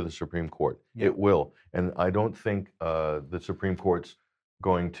will go to the Supreme Court. Yeah. It will, and I don't think the Supreme Court's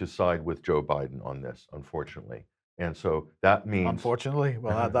going to side with Joe Biden on this, unfortunately. And so that means, Unfortunately,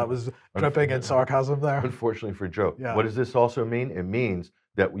 well, that was dripping in sarcasm there. unfortunately for Joe. Yeah. What does this also mean? It means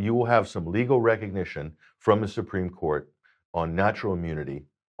that you will have some legal recognition from the Supreme Court on natural immunity,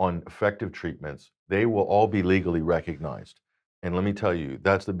 on effective treatments. They will all be legally recognized. And let me tell you,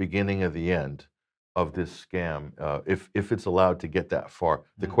 that's the beginning of the end of this scam, if it's allowed to get that far.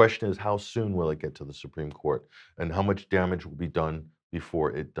 The question is, how soon will it get to the Supreme Court, and how much damage will be done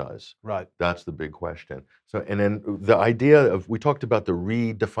before it does? Right. That's the big question. So, and then the idea of, we talked about the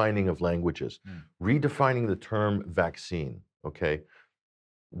redefining of languages, redefining the term vaccine, okay?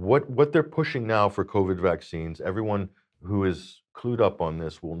 What they're pushing now for COVID vaccines, everyone who is clued up on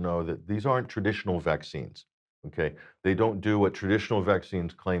this will know that these aren't traditional vaccines, okay? They don't do what traditional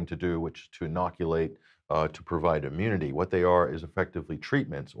vaccines claim to do, which is to inoculate, to provide immunity. What they are is effectively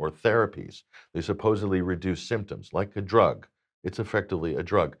treatments or therapies. They supposedly reduce symptoms, like a drug. It's effectively a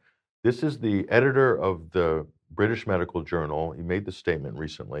drug. This is the editor of the British Medical Journal. He made the statement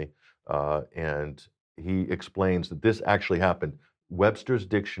recently, and he explains that this actually happened. Webster's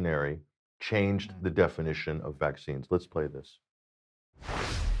Dictionary changed the definition of vaccines. Let's play this.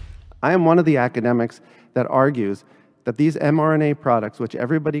 I am one of the academics that argues that these mRNA products, which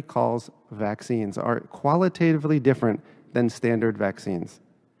everybody calls vaccines, are qualitatively different than standard vaccines.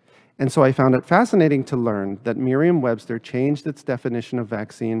 And so I found it fascinating to learn that Merriam-Webster changed its definition of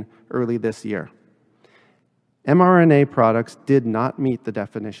vaccine early this year. mRNA products did not meet the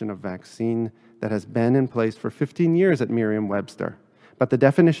definition of vaccine that has been in place for 15 years at Merriam-Webster, but the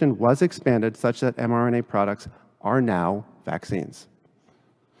definition was expanded such that mRNA products are now vaccines.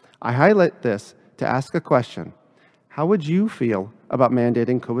 I highlight this to ask a question. How would you feel about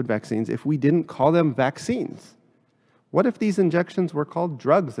mandating COVID vaccines if we didn't call them vaccines? What if these injections were called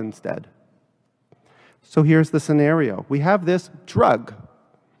drugs instead? So here's the scenario. We have this drug,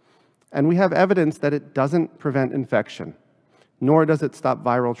 and we have evidence that it doesn't prevent infection, nor does it stop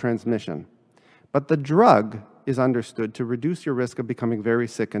viral transmission. But the drug is understood to reduce your risk of becoming very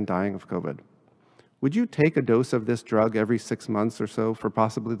sick and dying of COVID. Would you take a dose of this drug every 6 months or so for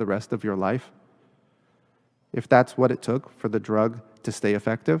possibly the rest of your life, if that's what it took for the drug to stay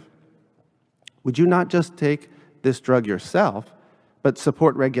effective? Would you not just take this drug yourself, but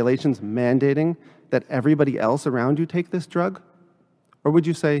support regulations mandating that everybody else around you take this drug? Or would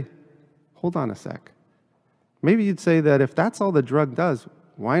you say, hold on a sec. Maybe you'd say that if that's all the drug does,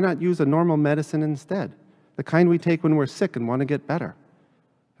 why not use a normal medicine instead? The kind we take when we're sick and want to get better.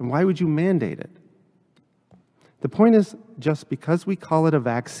 And why would you mandate it? The point is, just because we call it a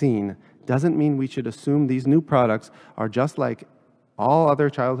vaccine doesn't mean we should assume these new products are just like all other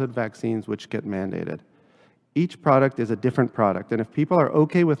childhood vaccines which get mandated. Each product is a different product. And if people are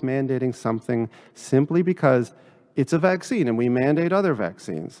okay with mandating something simply because it's a vaccine and we mandate other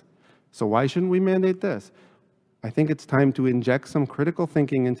vaccines, so why shouldn't we mandate this? I think it's time to inject some critical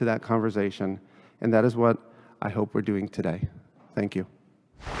thinking into that conversation, and that is what I hope we're doing today. Thank you.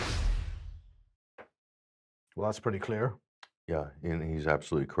 Well, that's pretty clear. Yeah, and he's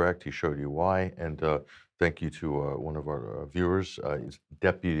absolutely correct. He showed you why. And thank you to one of our viewers. He's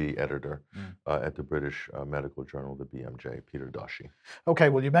deputy editor at the British Medical Journal, the BMJ, Peter Doshi. Okay,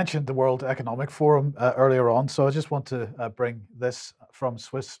 well, you mentioned the World Economic Forum earlier on, so I just want to bring this from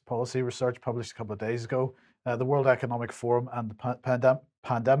Swiss Policy Research, published a couple of days ago. The World Economic Forum and the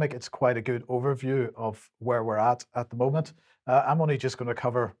pandemic, it's quite a good overview of where we're at the moment. I'm only just going to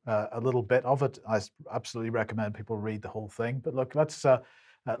cover a little bit of it. I absolutely recommend people read the whole thing. But look, let's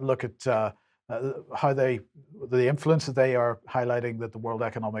look at how the influence that they are highlighting that the World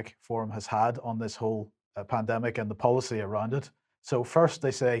Economic Forum has had on this whole pandemic and the policy around it. So first,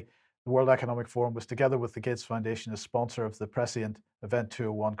 they say the World Economic Forum was, together with the Gates Foundation, a sponsor of the prescient Event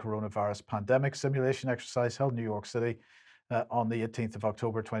 201 coronavirus pandemic simulation exercise held in New York City on the 18th of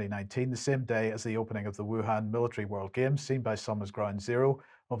October 2019, the same day as the opening of the Wuhan Military World Games, seen by some as ground zero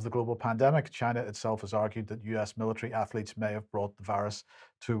of the global pandemic. China itself has argued that US military athletes may have brought the virus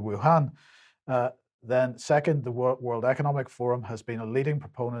to Wuhan. Then second, the World Economic Forum has been a leading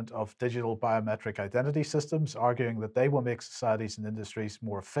proponent of digital biometric identity systems, arguing that they will make societies and industries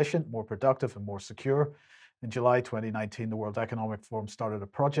more efficient, more productive, and more secure. In July 2019, the World Economic Forum started a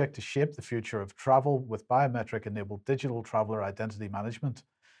project to shape the future of travel with biometric-enabled digital traveler identity management.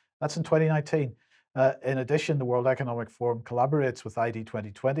 That's in 2019. In addition, the World Economic Forum collaborates with ID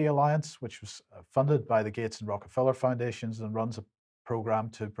 2020 Alliance, which was funded by the Gates and Rockefeller Foundations and runs a program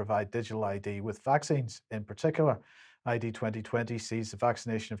to provide digital ID with vaccines. In particular, ID 2020 sees the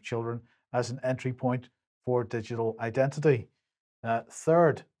vaccination of children as an entry point for digital identity.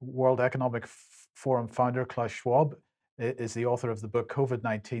 Third, World Economic Forum founder Klaus Schwab is the author of the book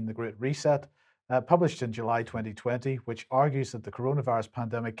COVID-19, The Great Reset, published in July 2020, which argues that the coronavirus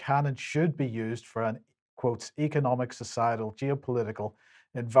pandemic can and should be used for an, quotes, economic, societal, geopolitical,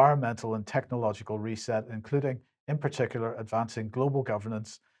 environmental, and technological reset, including, in particular, advancing global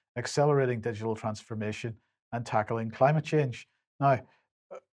governance, accelerating digital transformation, and tackling climate change. Now,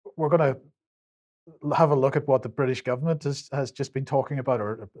 we're going to have a look at what the British government has just been talking about,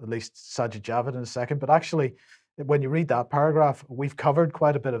 or at least Sajid Javid in a second. But actually, when you read that paragraph, we've covered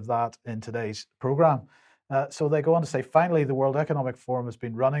quite a bit of that in today's program. So they go on to say, finally, the World Economic Forum has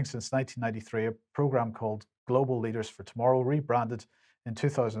been running since 1993, a program called Global Leaders for Tomorrow, rebranded in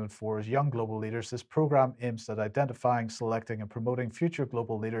 2004 as Young Global Leaders. This program aims at identifying, selecting, and promoting future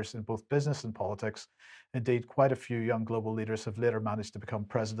global leaders in both business and politics. Indeed, quite a few young global leaders have later managed to become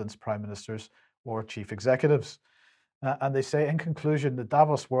presidents, prime ministers, or chief executives. And they say, in conclusion, the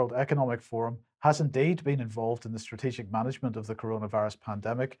Davos World Economic Forum has indeed been involved in the strategic management of the coronavirus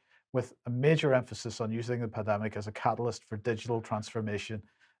pandemic, with a major emphasis on using the pandemic as a catalyst for digital transformation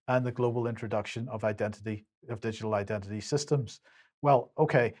and the global introduction of digital identity systems. Well,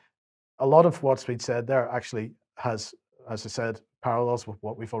 okay, a lot of what's been said there actually has, as I said, parallels with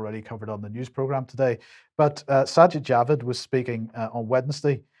what we've already covered on the news program today. But Sajid Javid was speaking on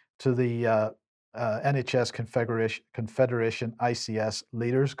Wednesday to the NHS Confederation ICS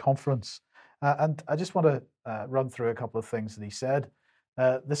Leaders Conference. And I just want to run through a couple of things that he said.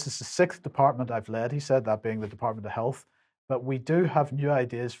 This is the 6th department I've led, he said, that being the Department of Health. But we do have new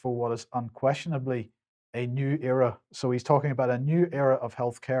ideas for what is unquestionably a new era. So he's talking about a new era of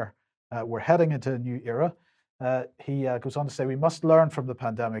healthcare. We're heading into a new era. He goes on to say, we must learn from the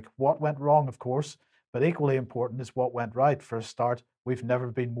pandemic. What went wrong, of course, but equally important is what went right. For a start, we've never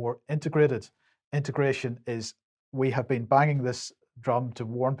been more integrated. Integration is, we have been banging this drum to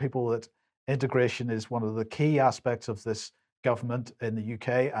warn people that integration is one of the key aspects of this government in the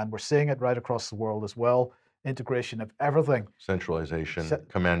UK, and we're seeing it right across the world as well. Integration of everything. Centralization,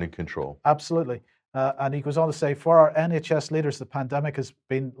 command and control. Absolutely. And he goes on to say, for our NHS leaders, the pandemic has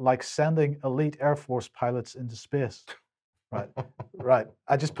been like sending elite Air Force pilots into space. Right, right.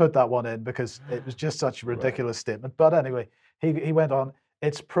 I just put that one in because it was just such a ridiculous statement. But anyway, he went on,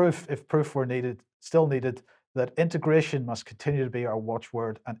 it's proof, if proof were needed, still needed, that integration must continue to be our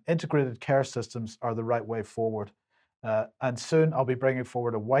watchword, and integrated care systems are the right way forward. And soon I'll be bringing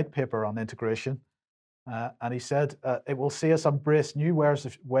forward a white paper on integration. And he said, it will see us embrace new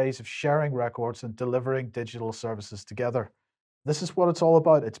ways of sharing records and delivering digital services together. This is what it's all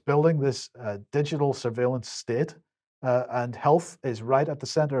about. It's building this digital surveillance state, and health is right at the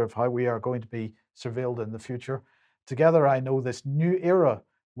center of how we are going to be surveilled in the future. Together, I know this new era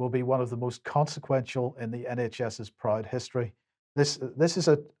will be one of the most consequential in the NHS's proud history. This is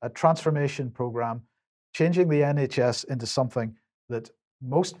a transformation program, changing the NHS into something that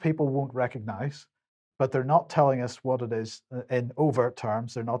most people won't recognize, but they're not telling us what it is in overt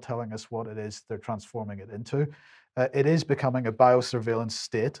terms. They're not telling us what it is they're transforming it into. It is becoming a biosurveillance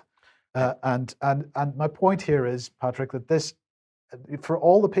state. And my point here is, Patrick, that this, for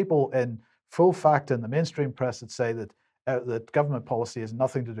all the people in full fact in the mainstream press that say that government policy has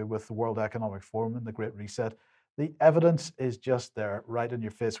nothing to do with the World Economic Forum and the Great Reset, the evidence is just there, right in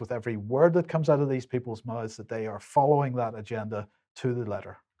your face, with every word that comes out of these people's mouths that they are following that agenda to the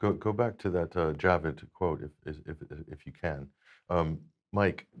letter. Go back to that Javid quote, if you can.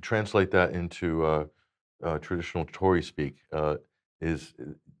 Mike, translate that into traditional Tory speak. Is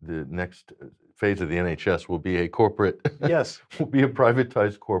the next phase of the NHS will be a corporate, yes, will be a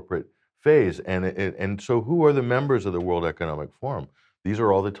privatized corporate phase, and so who are the members of the World Economic Forum? These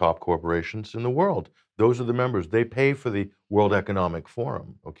are all the top corporations in the world. Those are the members. They pay for the World Economic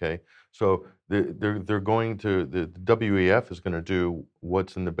Forum. Okay, so they're going to, the WEF is going to do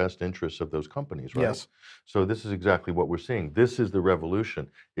what's in the best interests of those companies, right? Yes. So this is exactly what we're seeing. This is the revolution.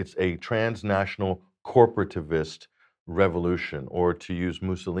 It's a transnational corporativist revolution, or to use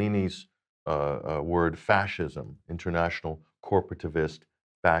Mussolini's word, fascism, international corporativist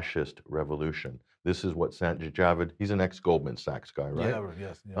fascist revolution. This is what Sanjay Javid, he's an ex-Goldman Sachs guy, right? Yeah,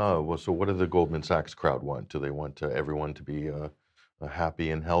 yes. Oh, well, so what do the Goldman Sachs crowd want? Do they want everyone to be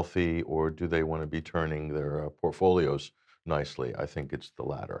happy and healthy, or do they want to be turning their portfolios nicely? I think it's the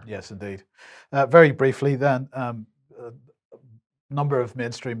latter. Yes, indeed. Very briefly then, a number of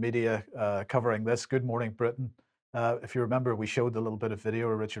mainstream media covering this. Good Morning Britain. If you remember, we showed a little bit of video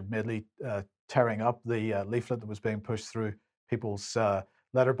of Richard Madeley tearing up the leaflet that was being pushed through people's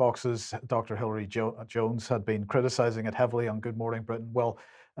letterboxes. Dr. Hilary Jones had been criticizing it heavily on Good Morning Britain. Well,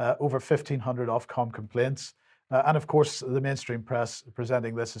 over 1,500 Ofcom complaints. And of course, the mainstream press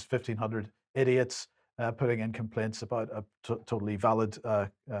presenting this as 1,500 idiots putting in complaints about a totally valid,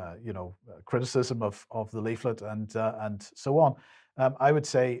 criticism of the leaflet and so on. I would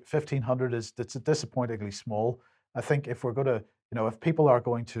say 1,500 it's disappointingly small. I think if we're going to, if people are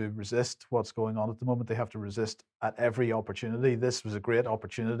going to resist what's going on at the moment, they have to resist at every opportunity. This was a great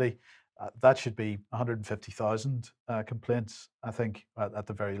opportunity. That should be 150,000 complaints, I think, at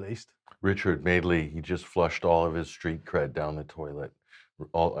the very least. Richard Madeley, he just flushed all of his street cred down the toilet.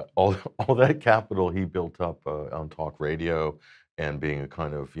 All that capital he built up on talk radio and being a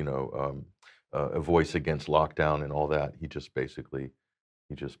kind of, a voice against lockdown and all that, he just basically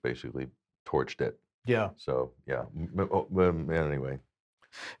torched it. Yeah. So yeah. Anyway.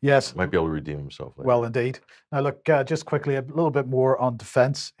 Yes. Might be able to redeem himself later. Well, indeed. Now, look, just quickly, a little bit more on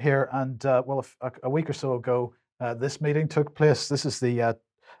defence here. And a week or so ago, this meeting took place. This is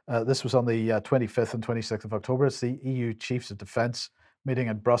this was on the 25th and 26th of October. It's the EU Chiefs of Defence meeting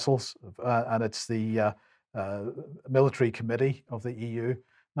in Brussels, and it's the military committee of the EU.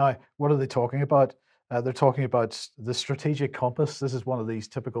 Now, what are they talking about? They're talking about the strategic compass. This is one of these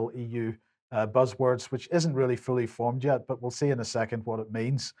typical EU buzzwords, which isn't really fully formed yet, but we'll see in a second what it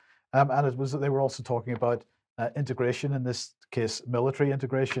means. And they were also talking about integration, in this case, military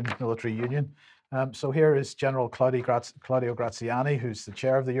integration, military union. So here is General Claudio Graziani, who's the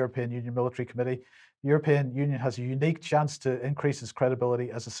chair of the European Union Military Committee. The European Union has a unique chance to increase its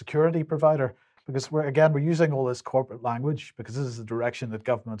credibility as a security provider, because we're using all this corporate language, because this is the direction that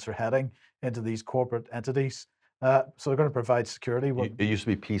governments are heading, into these corporate entities. So they're going to provide security. It used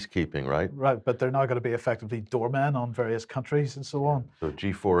to be peacekeeping, right? Right, but they're now going to be effectively doormen on various countries and so on. So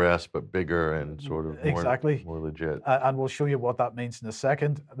G4S, but bigger and sort of more legit. And we'll show you what that means in a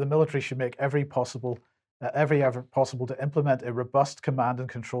second. The military should make every effort possible to implement a robust command and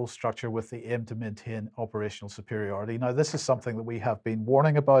control structure with the aim to maintain operational superiority. Now, this is something that we have been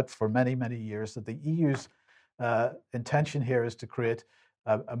warning about for many, many years, that the EU's intention here is to create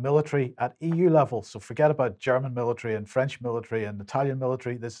a military at EU level. So forget about German military and French military and Italian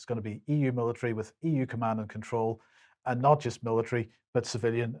military. This is going to be EU military with EU command and control, and not just military, but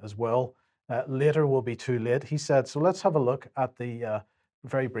civilian as well. Later will be too late, he said. So let's have a look at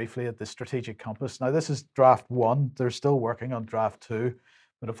very briefly at the strategic compass. Now, this is draft 1. They're still working on draft 2.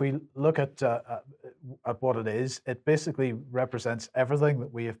 But if we look at what it is, it basically represents everything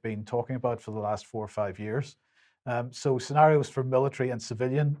that we have been talking about for the last 4 or 5 years. So scenarios for military and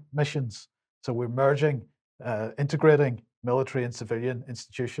civilian missions. So we're merging, integrating military and civilian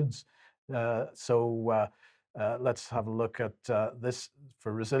institutions. Let's have a look at this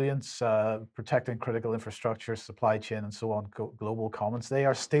for resilience, protecting critical infrastructure, supply chain, and so on, global commons. They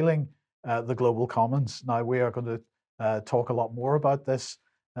are stealing the global commons. Now, we are going to talk a lot more about this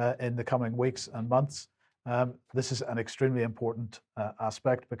in the coming weeks and months. This is an extremely important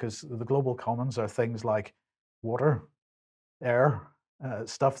aspect because the global commons are things like water, air,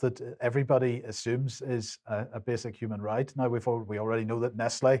 stuff that everybody assumes is a basic human right. Now we already know that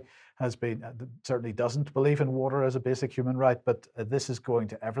Nestle has been certainly doesn't believe in water as a basic human right, but this is going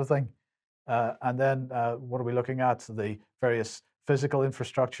to everything. And then what are we looking at? The various physical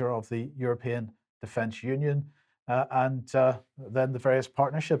infrastructure of the European Defence Union, and then the various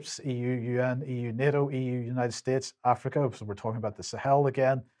partnerships: EU, UN, EU, NATO, EU, United States, Africa. So we're talking about the Sahel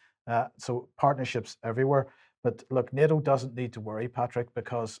again. So partnerships everywhere. But look, NATO doesn't need to worry, Patrick,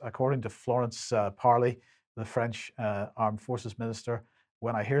 because according to Florence Parly, the French Armed Forces Minister,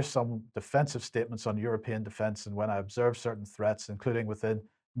 when I hear some defensive statements on European defence and when I observe certain threats, including within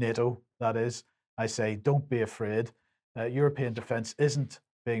NATO, that is, I say, don't be afraid. European defence isn't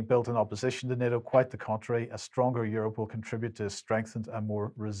being built in opposition to NATO. Quite the contrary, a stronger Europe will contribute to a strengthened and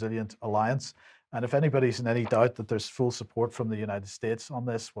more resilient alliance. And if anybody's in any doubt that there's full support from the United States on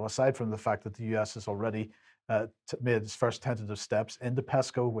this, well, aside from the fact that the US has already made its first tentative steps into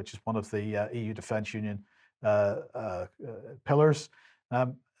PESCO, which is one of the EU Defence Union pillars.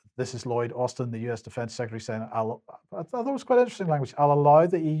 This is Lloyd Austin, the US Defence Secretary, saying, I thought it was quite interesting language, I'll allow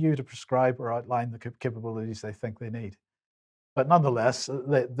the EU to prescribe or outline the capabilities they think they need. But nonetheless,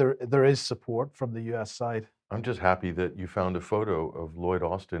 there is support from the US side. I'm just happy that you found a photo of Lloyd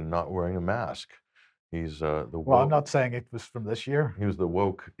Austin not wearing a mask. He's the woke, well, I'm not saying it was from this year. He's the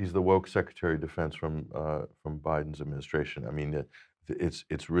woke Secretary of Defense from Biden's administration. I mean,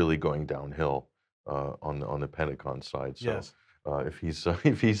 it's really going downhill on the Pentagon side. So Yes.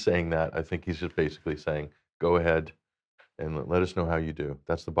 if he's saying that, I think he's just basically saying, go ahead and let us know how you do.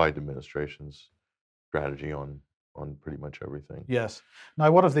 That's the Biden administration's strategy on pretty much everything. Yes.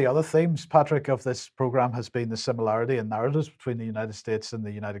 Now, one of the other themes, Patrick, of this program has been the similarity in narratives between the United States and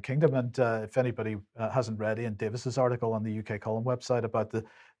the United Kingdom. And if anybody hasn't read Ian Davis's article on the UK Column website about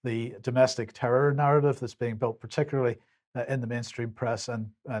the domestic terror narrative that's being built, particularly in the mainstream press, and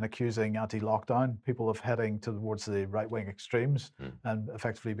accusing anti-lockdown people of heading towards the right-wing extremes and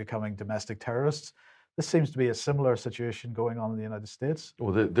effectively becoming domestic terrorists. This seems to be a similar situation going on in the United States.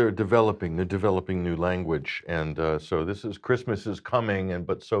 Well, they're developing new language, and so Christmas is coming,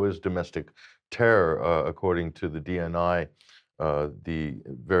 but so is domestic terror, according to the DNI, the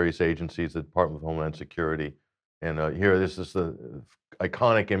various agencies, the Department of Homeland Security. And here, this is the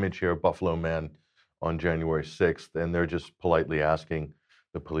iconic image here of Buffalo Man on January 6th, and they're just politely asking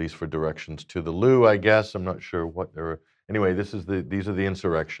the police for directions to the loo, I guess. I'm not sure what they're. Anyway, these are the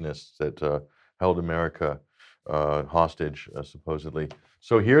insurrectionists that held America hostage, supposedly.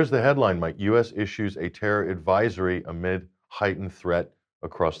 So here's the headline, Mike. U.S. issues a terror advisory amid heightened threat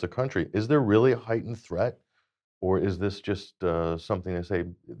across the country. Is there really a heightened threat? Or is this just something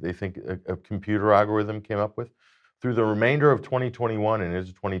they think a computer algorithm came up with? Through the remainder of 2021 and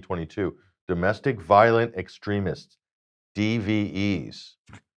into 2022, domestic violent extremists, DVEs,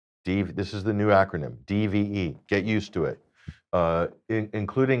 this is the new acronym, DVE, get used to it.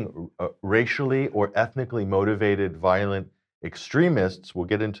 Including racially or ethnically motivated violent extremists, we'll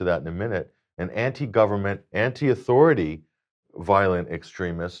get into that in a minute, and anti-government, anti-authority violent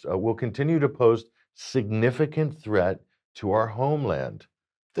extremists will continue to pose significant threat to our homeland.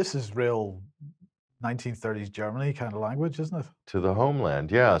 This is real 1930s Germany kind of language, isn't it? To the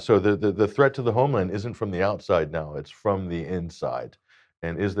homeland, yeah. So the threat to the homeland isn't from the outside now, it's from the inside.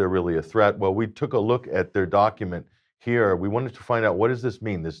 And is there really a threat? Well, we took a look at their document here. We wanted to find out, what does this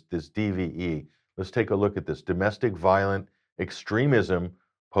mean, this DVE? Let's take a look at this. Domestic violent extremism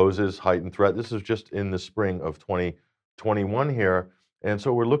poses heightened threat. This is just in the spring of 2021 here. And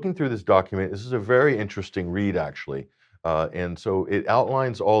so we're looking through this document. This is a very interesting read, actually. And so it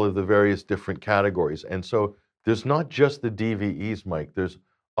outlines all of the various different categories. And so there's not just the DVEs, Mike, there's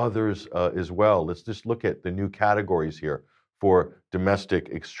others as well. Let's just look at the new categories here for domestic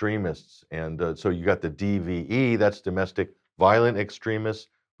extremists. And so you got the DVE, that's domestic violent extremists,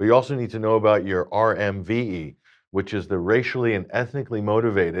 but you also need to know about your RMVE, which is the racially and ethnically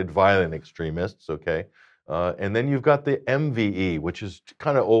motivated violent extremists, okay? And then you've got the MVE, which is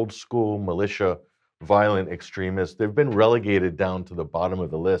kind of old school militia violent extremists. They've been relegated down to the bottom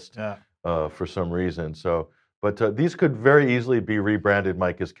of the list for some reason. So, but these could very easily be rebranded,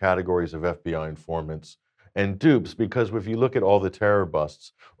 Mike, as categories of FBI informants and dupes, because if you look at all the terror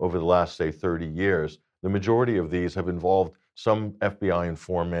busts over the last, say, 30 years, the majority of these have involved some FBI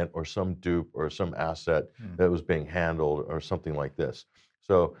informant or some dupe or some asset that was being handled or something like this.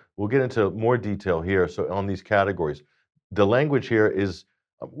 So we'll get into more detail here. So on these categories, the language here is,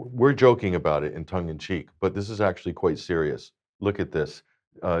 we're joking about it in tongue in cheek, but this is actually quite serious. Look at this.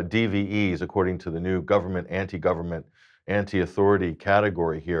 DVEs, according to the new government, anti-authority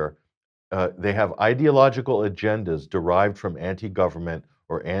category here, they have ideological agendas derived from anti-government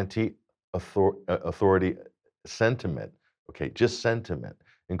or anti-authority sentiment. Okay, just sentiment,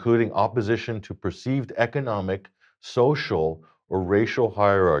 including opposition to perceived economic, social, or racial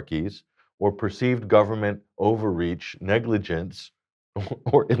hierarchies, or perceived government overreach, negligence,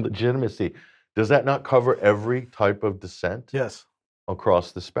 or illegitimacy. Does that not cover every type of dissent? Yes.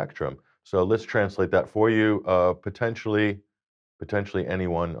 Across the spectrum? So let's translate that for you. Potentially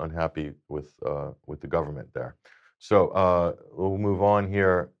anyone unhappy with the government there. So we'll move on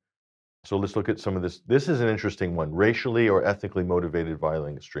here. So let's look at some of this. This is an interesting one: racially or ethnically motivated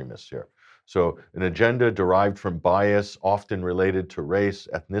violent extremists here. So an agenda derived from bias, often related to race,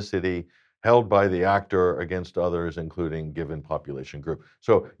 ethnicity, held by the actor against others, including given population group.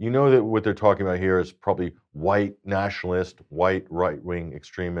 So you know that what they're talking about here is probably white nationalist, white right-wing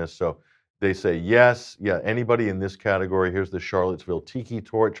extremists. So they say, yes, yeah, anybody in this category. Here's the Charlottesville Tiki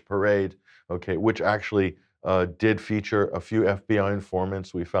Torch Parade, okay, which actually did feature a few FBI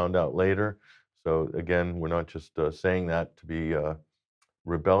informants, we found out later. So again, we're not just saying that to be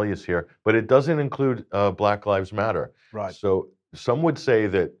rebellious here, but it doesn't include Black Lives Matter. Right. So some would say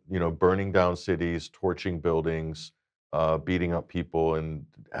that, burning down cities, torching buildings, beating up people, and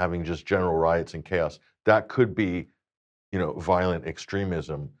having just general riots and chaos, that could be, violent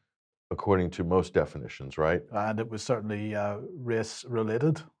extremism, according to most definitions, right? And it was certainly race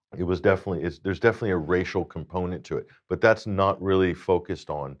related. It was definitely, there's definitely a racial component to it, but that's not really focused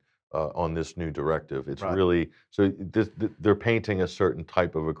on this new directive. It's Right. really, so they're painting a certain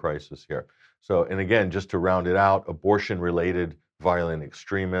type of a crisis here. So, and again, just to round it out, abortion-related violent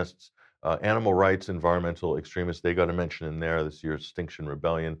extremists, animal rights, environmental extremists, they got a mention in there this year's Extinction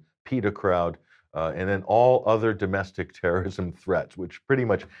Rebellion, PETA crowd, and then all other domestic terrorism threats, which pretty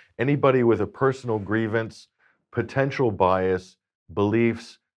much anybody with a personal grievance, potential bias,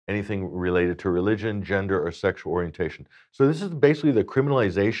 beliefs, anything related to religion, gender, or sexual orientation. So this is basically the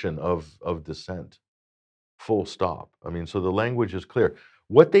criminalization of dissent, full stop. I mean, so the language is clear.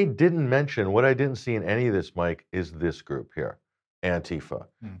 What they didn't mention, what I didn't see in any of this, Mike, is this group here, Antifa.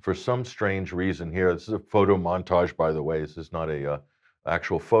 For some strange reason here, this is a photo montage, by the way. This is not a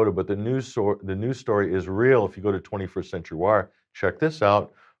actual photo, but the news story is real. If you go to 21st Century Wire, check this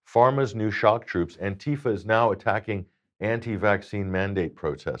out. Pharma's new shock troops. Antifa is now attacking anti-vaccine mandate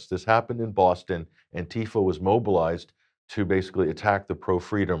protests. This happened in Boston. Antifa was mobilized to basically attack the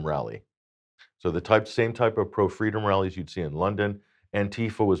pro-freedom rally. So the same type of pro-freedom rallies you'd see in London,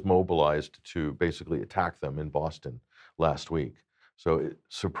 Antifa was mobilized to basically attack them in Boston last week. So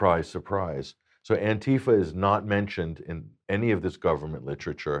surprise, surprise. So Antifa is not mentioned in any of this government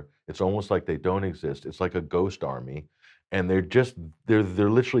literature. It's almost like they don't exist. It's like a ghost army, and they're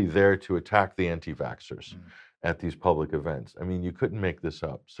literally there to attack the anti-vaxxers at these public events. I mean, you couldn't make this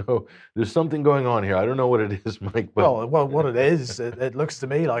up. So there's something going on here. I don't know what it is, Mike. But Well, what it is, it looks to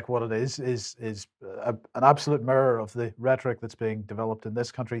me like what it is an absolute mirror of the rhetoric that's being developed in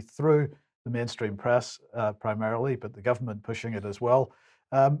this country through the mainstream press primarily, but the government pushing it as well.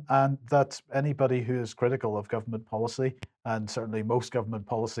 And that anybody who is critical of government policy, and certainly most government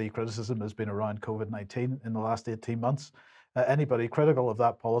policy criticism has been around COVID-19 in the last 18 months, anybody critical of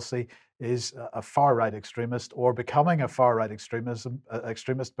that policy is a far-right extremist or becoming a far-right extremist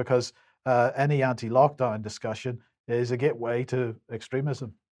because any anti-lockdown discussion is a gateway to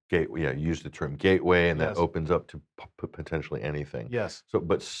extremism. Use the term gateway, and that Yes. opens up to potentially anything. Yes. So,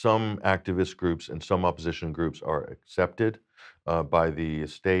 but some activist groups and some opposition groups are accepted by the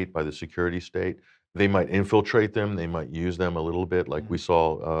state, by the security state. They might infiltrate them. They might use them a little bit, like we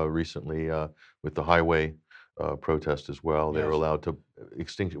saw recently with the highway protest as well. They were Yes. allowed to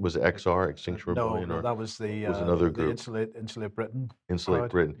extinct. Was it XR, Extinction No, Rebellion, or that was the was another the group. Insulate Britain. Insulate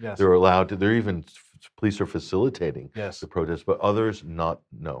crowd. Britain? Yes. They're allowed to. They're even police are facilitating Yes. the protests, but others not.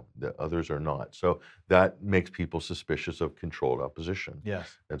 No, the others are not. So that makes people suspicious of controlled opposition.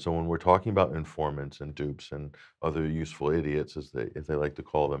 Yes. And so when we're talking about informants and dupes and other useful idiots, as they like to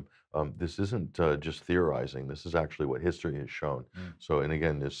call them, this isn't just theorizing. This is actually what history has shown. So, and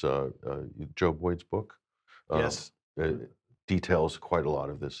again, this Joe Boyd's book Yes. details quite a lot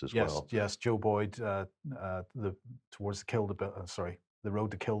of this as Yes. well. Yes. Joe Boyd, towards the kill the bill. The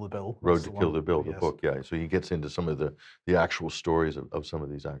Road to Kill the Bill. Road was to the Kill one. the Bill, the Yes. book, yeah. So he gets into some of the actual stories of some of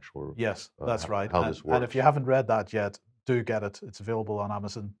these actual. Yes, that's right. How and, this works. and if you haven't read that yet, do get it. It's available on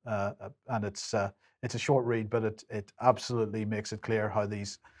Amazon, and it's a short read, but it absolutely makes it clear how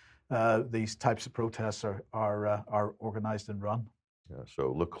these types of protests are organized and run. Yeah,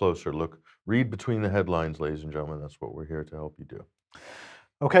 so look closer, read between the headlines, ladies and gentlemen. That's what we're here to help you do.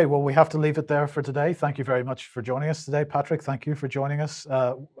 Okay, well, we have to leave it there for today. Thank you very much for joining us today. Patrick, thank you for joining us.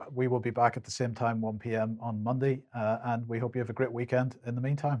 We will be back at the same time, 1 p.m. on Monday, and we hope you have a great weekend in the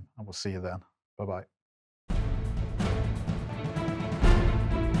meantime, and we'll see you then. Bye-bye.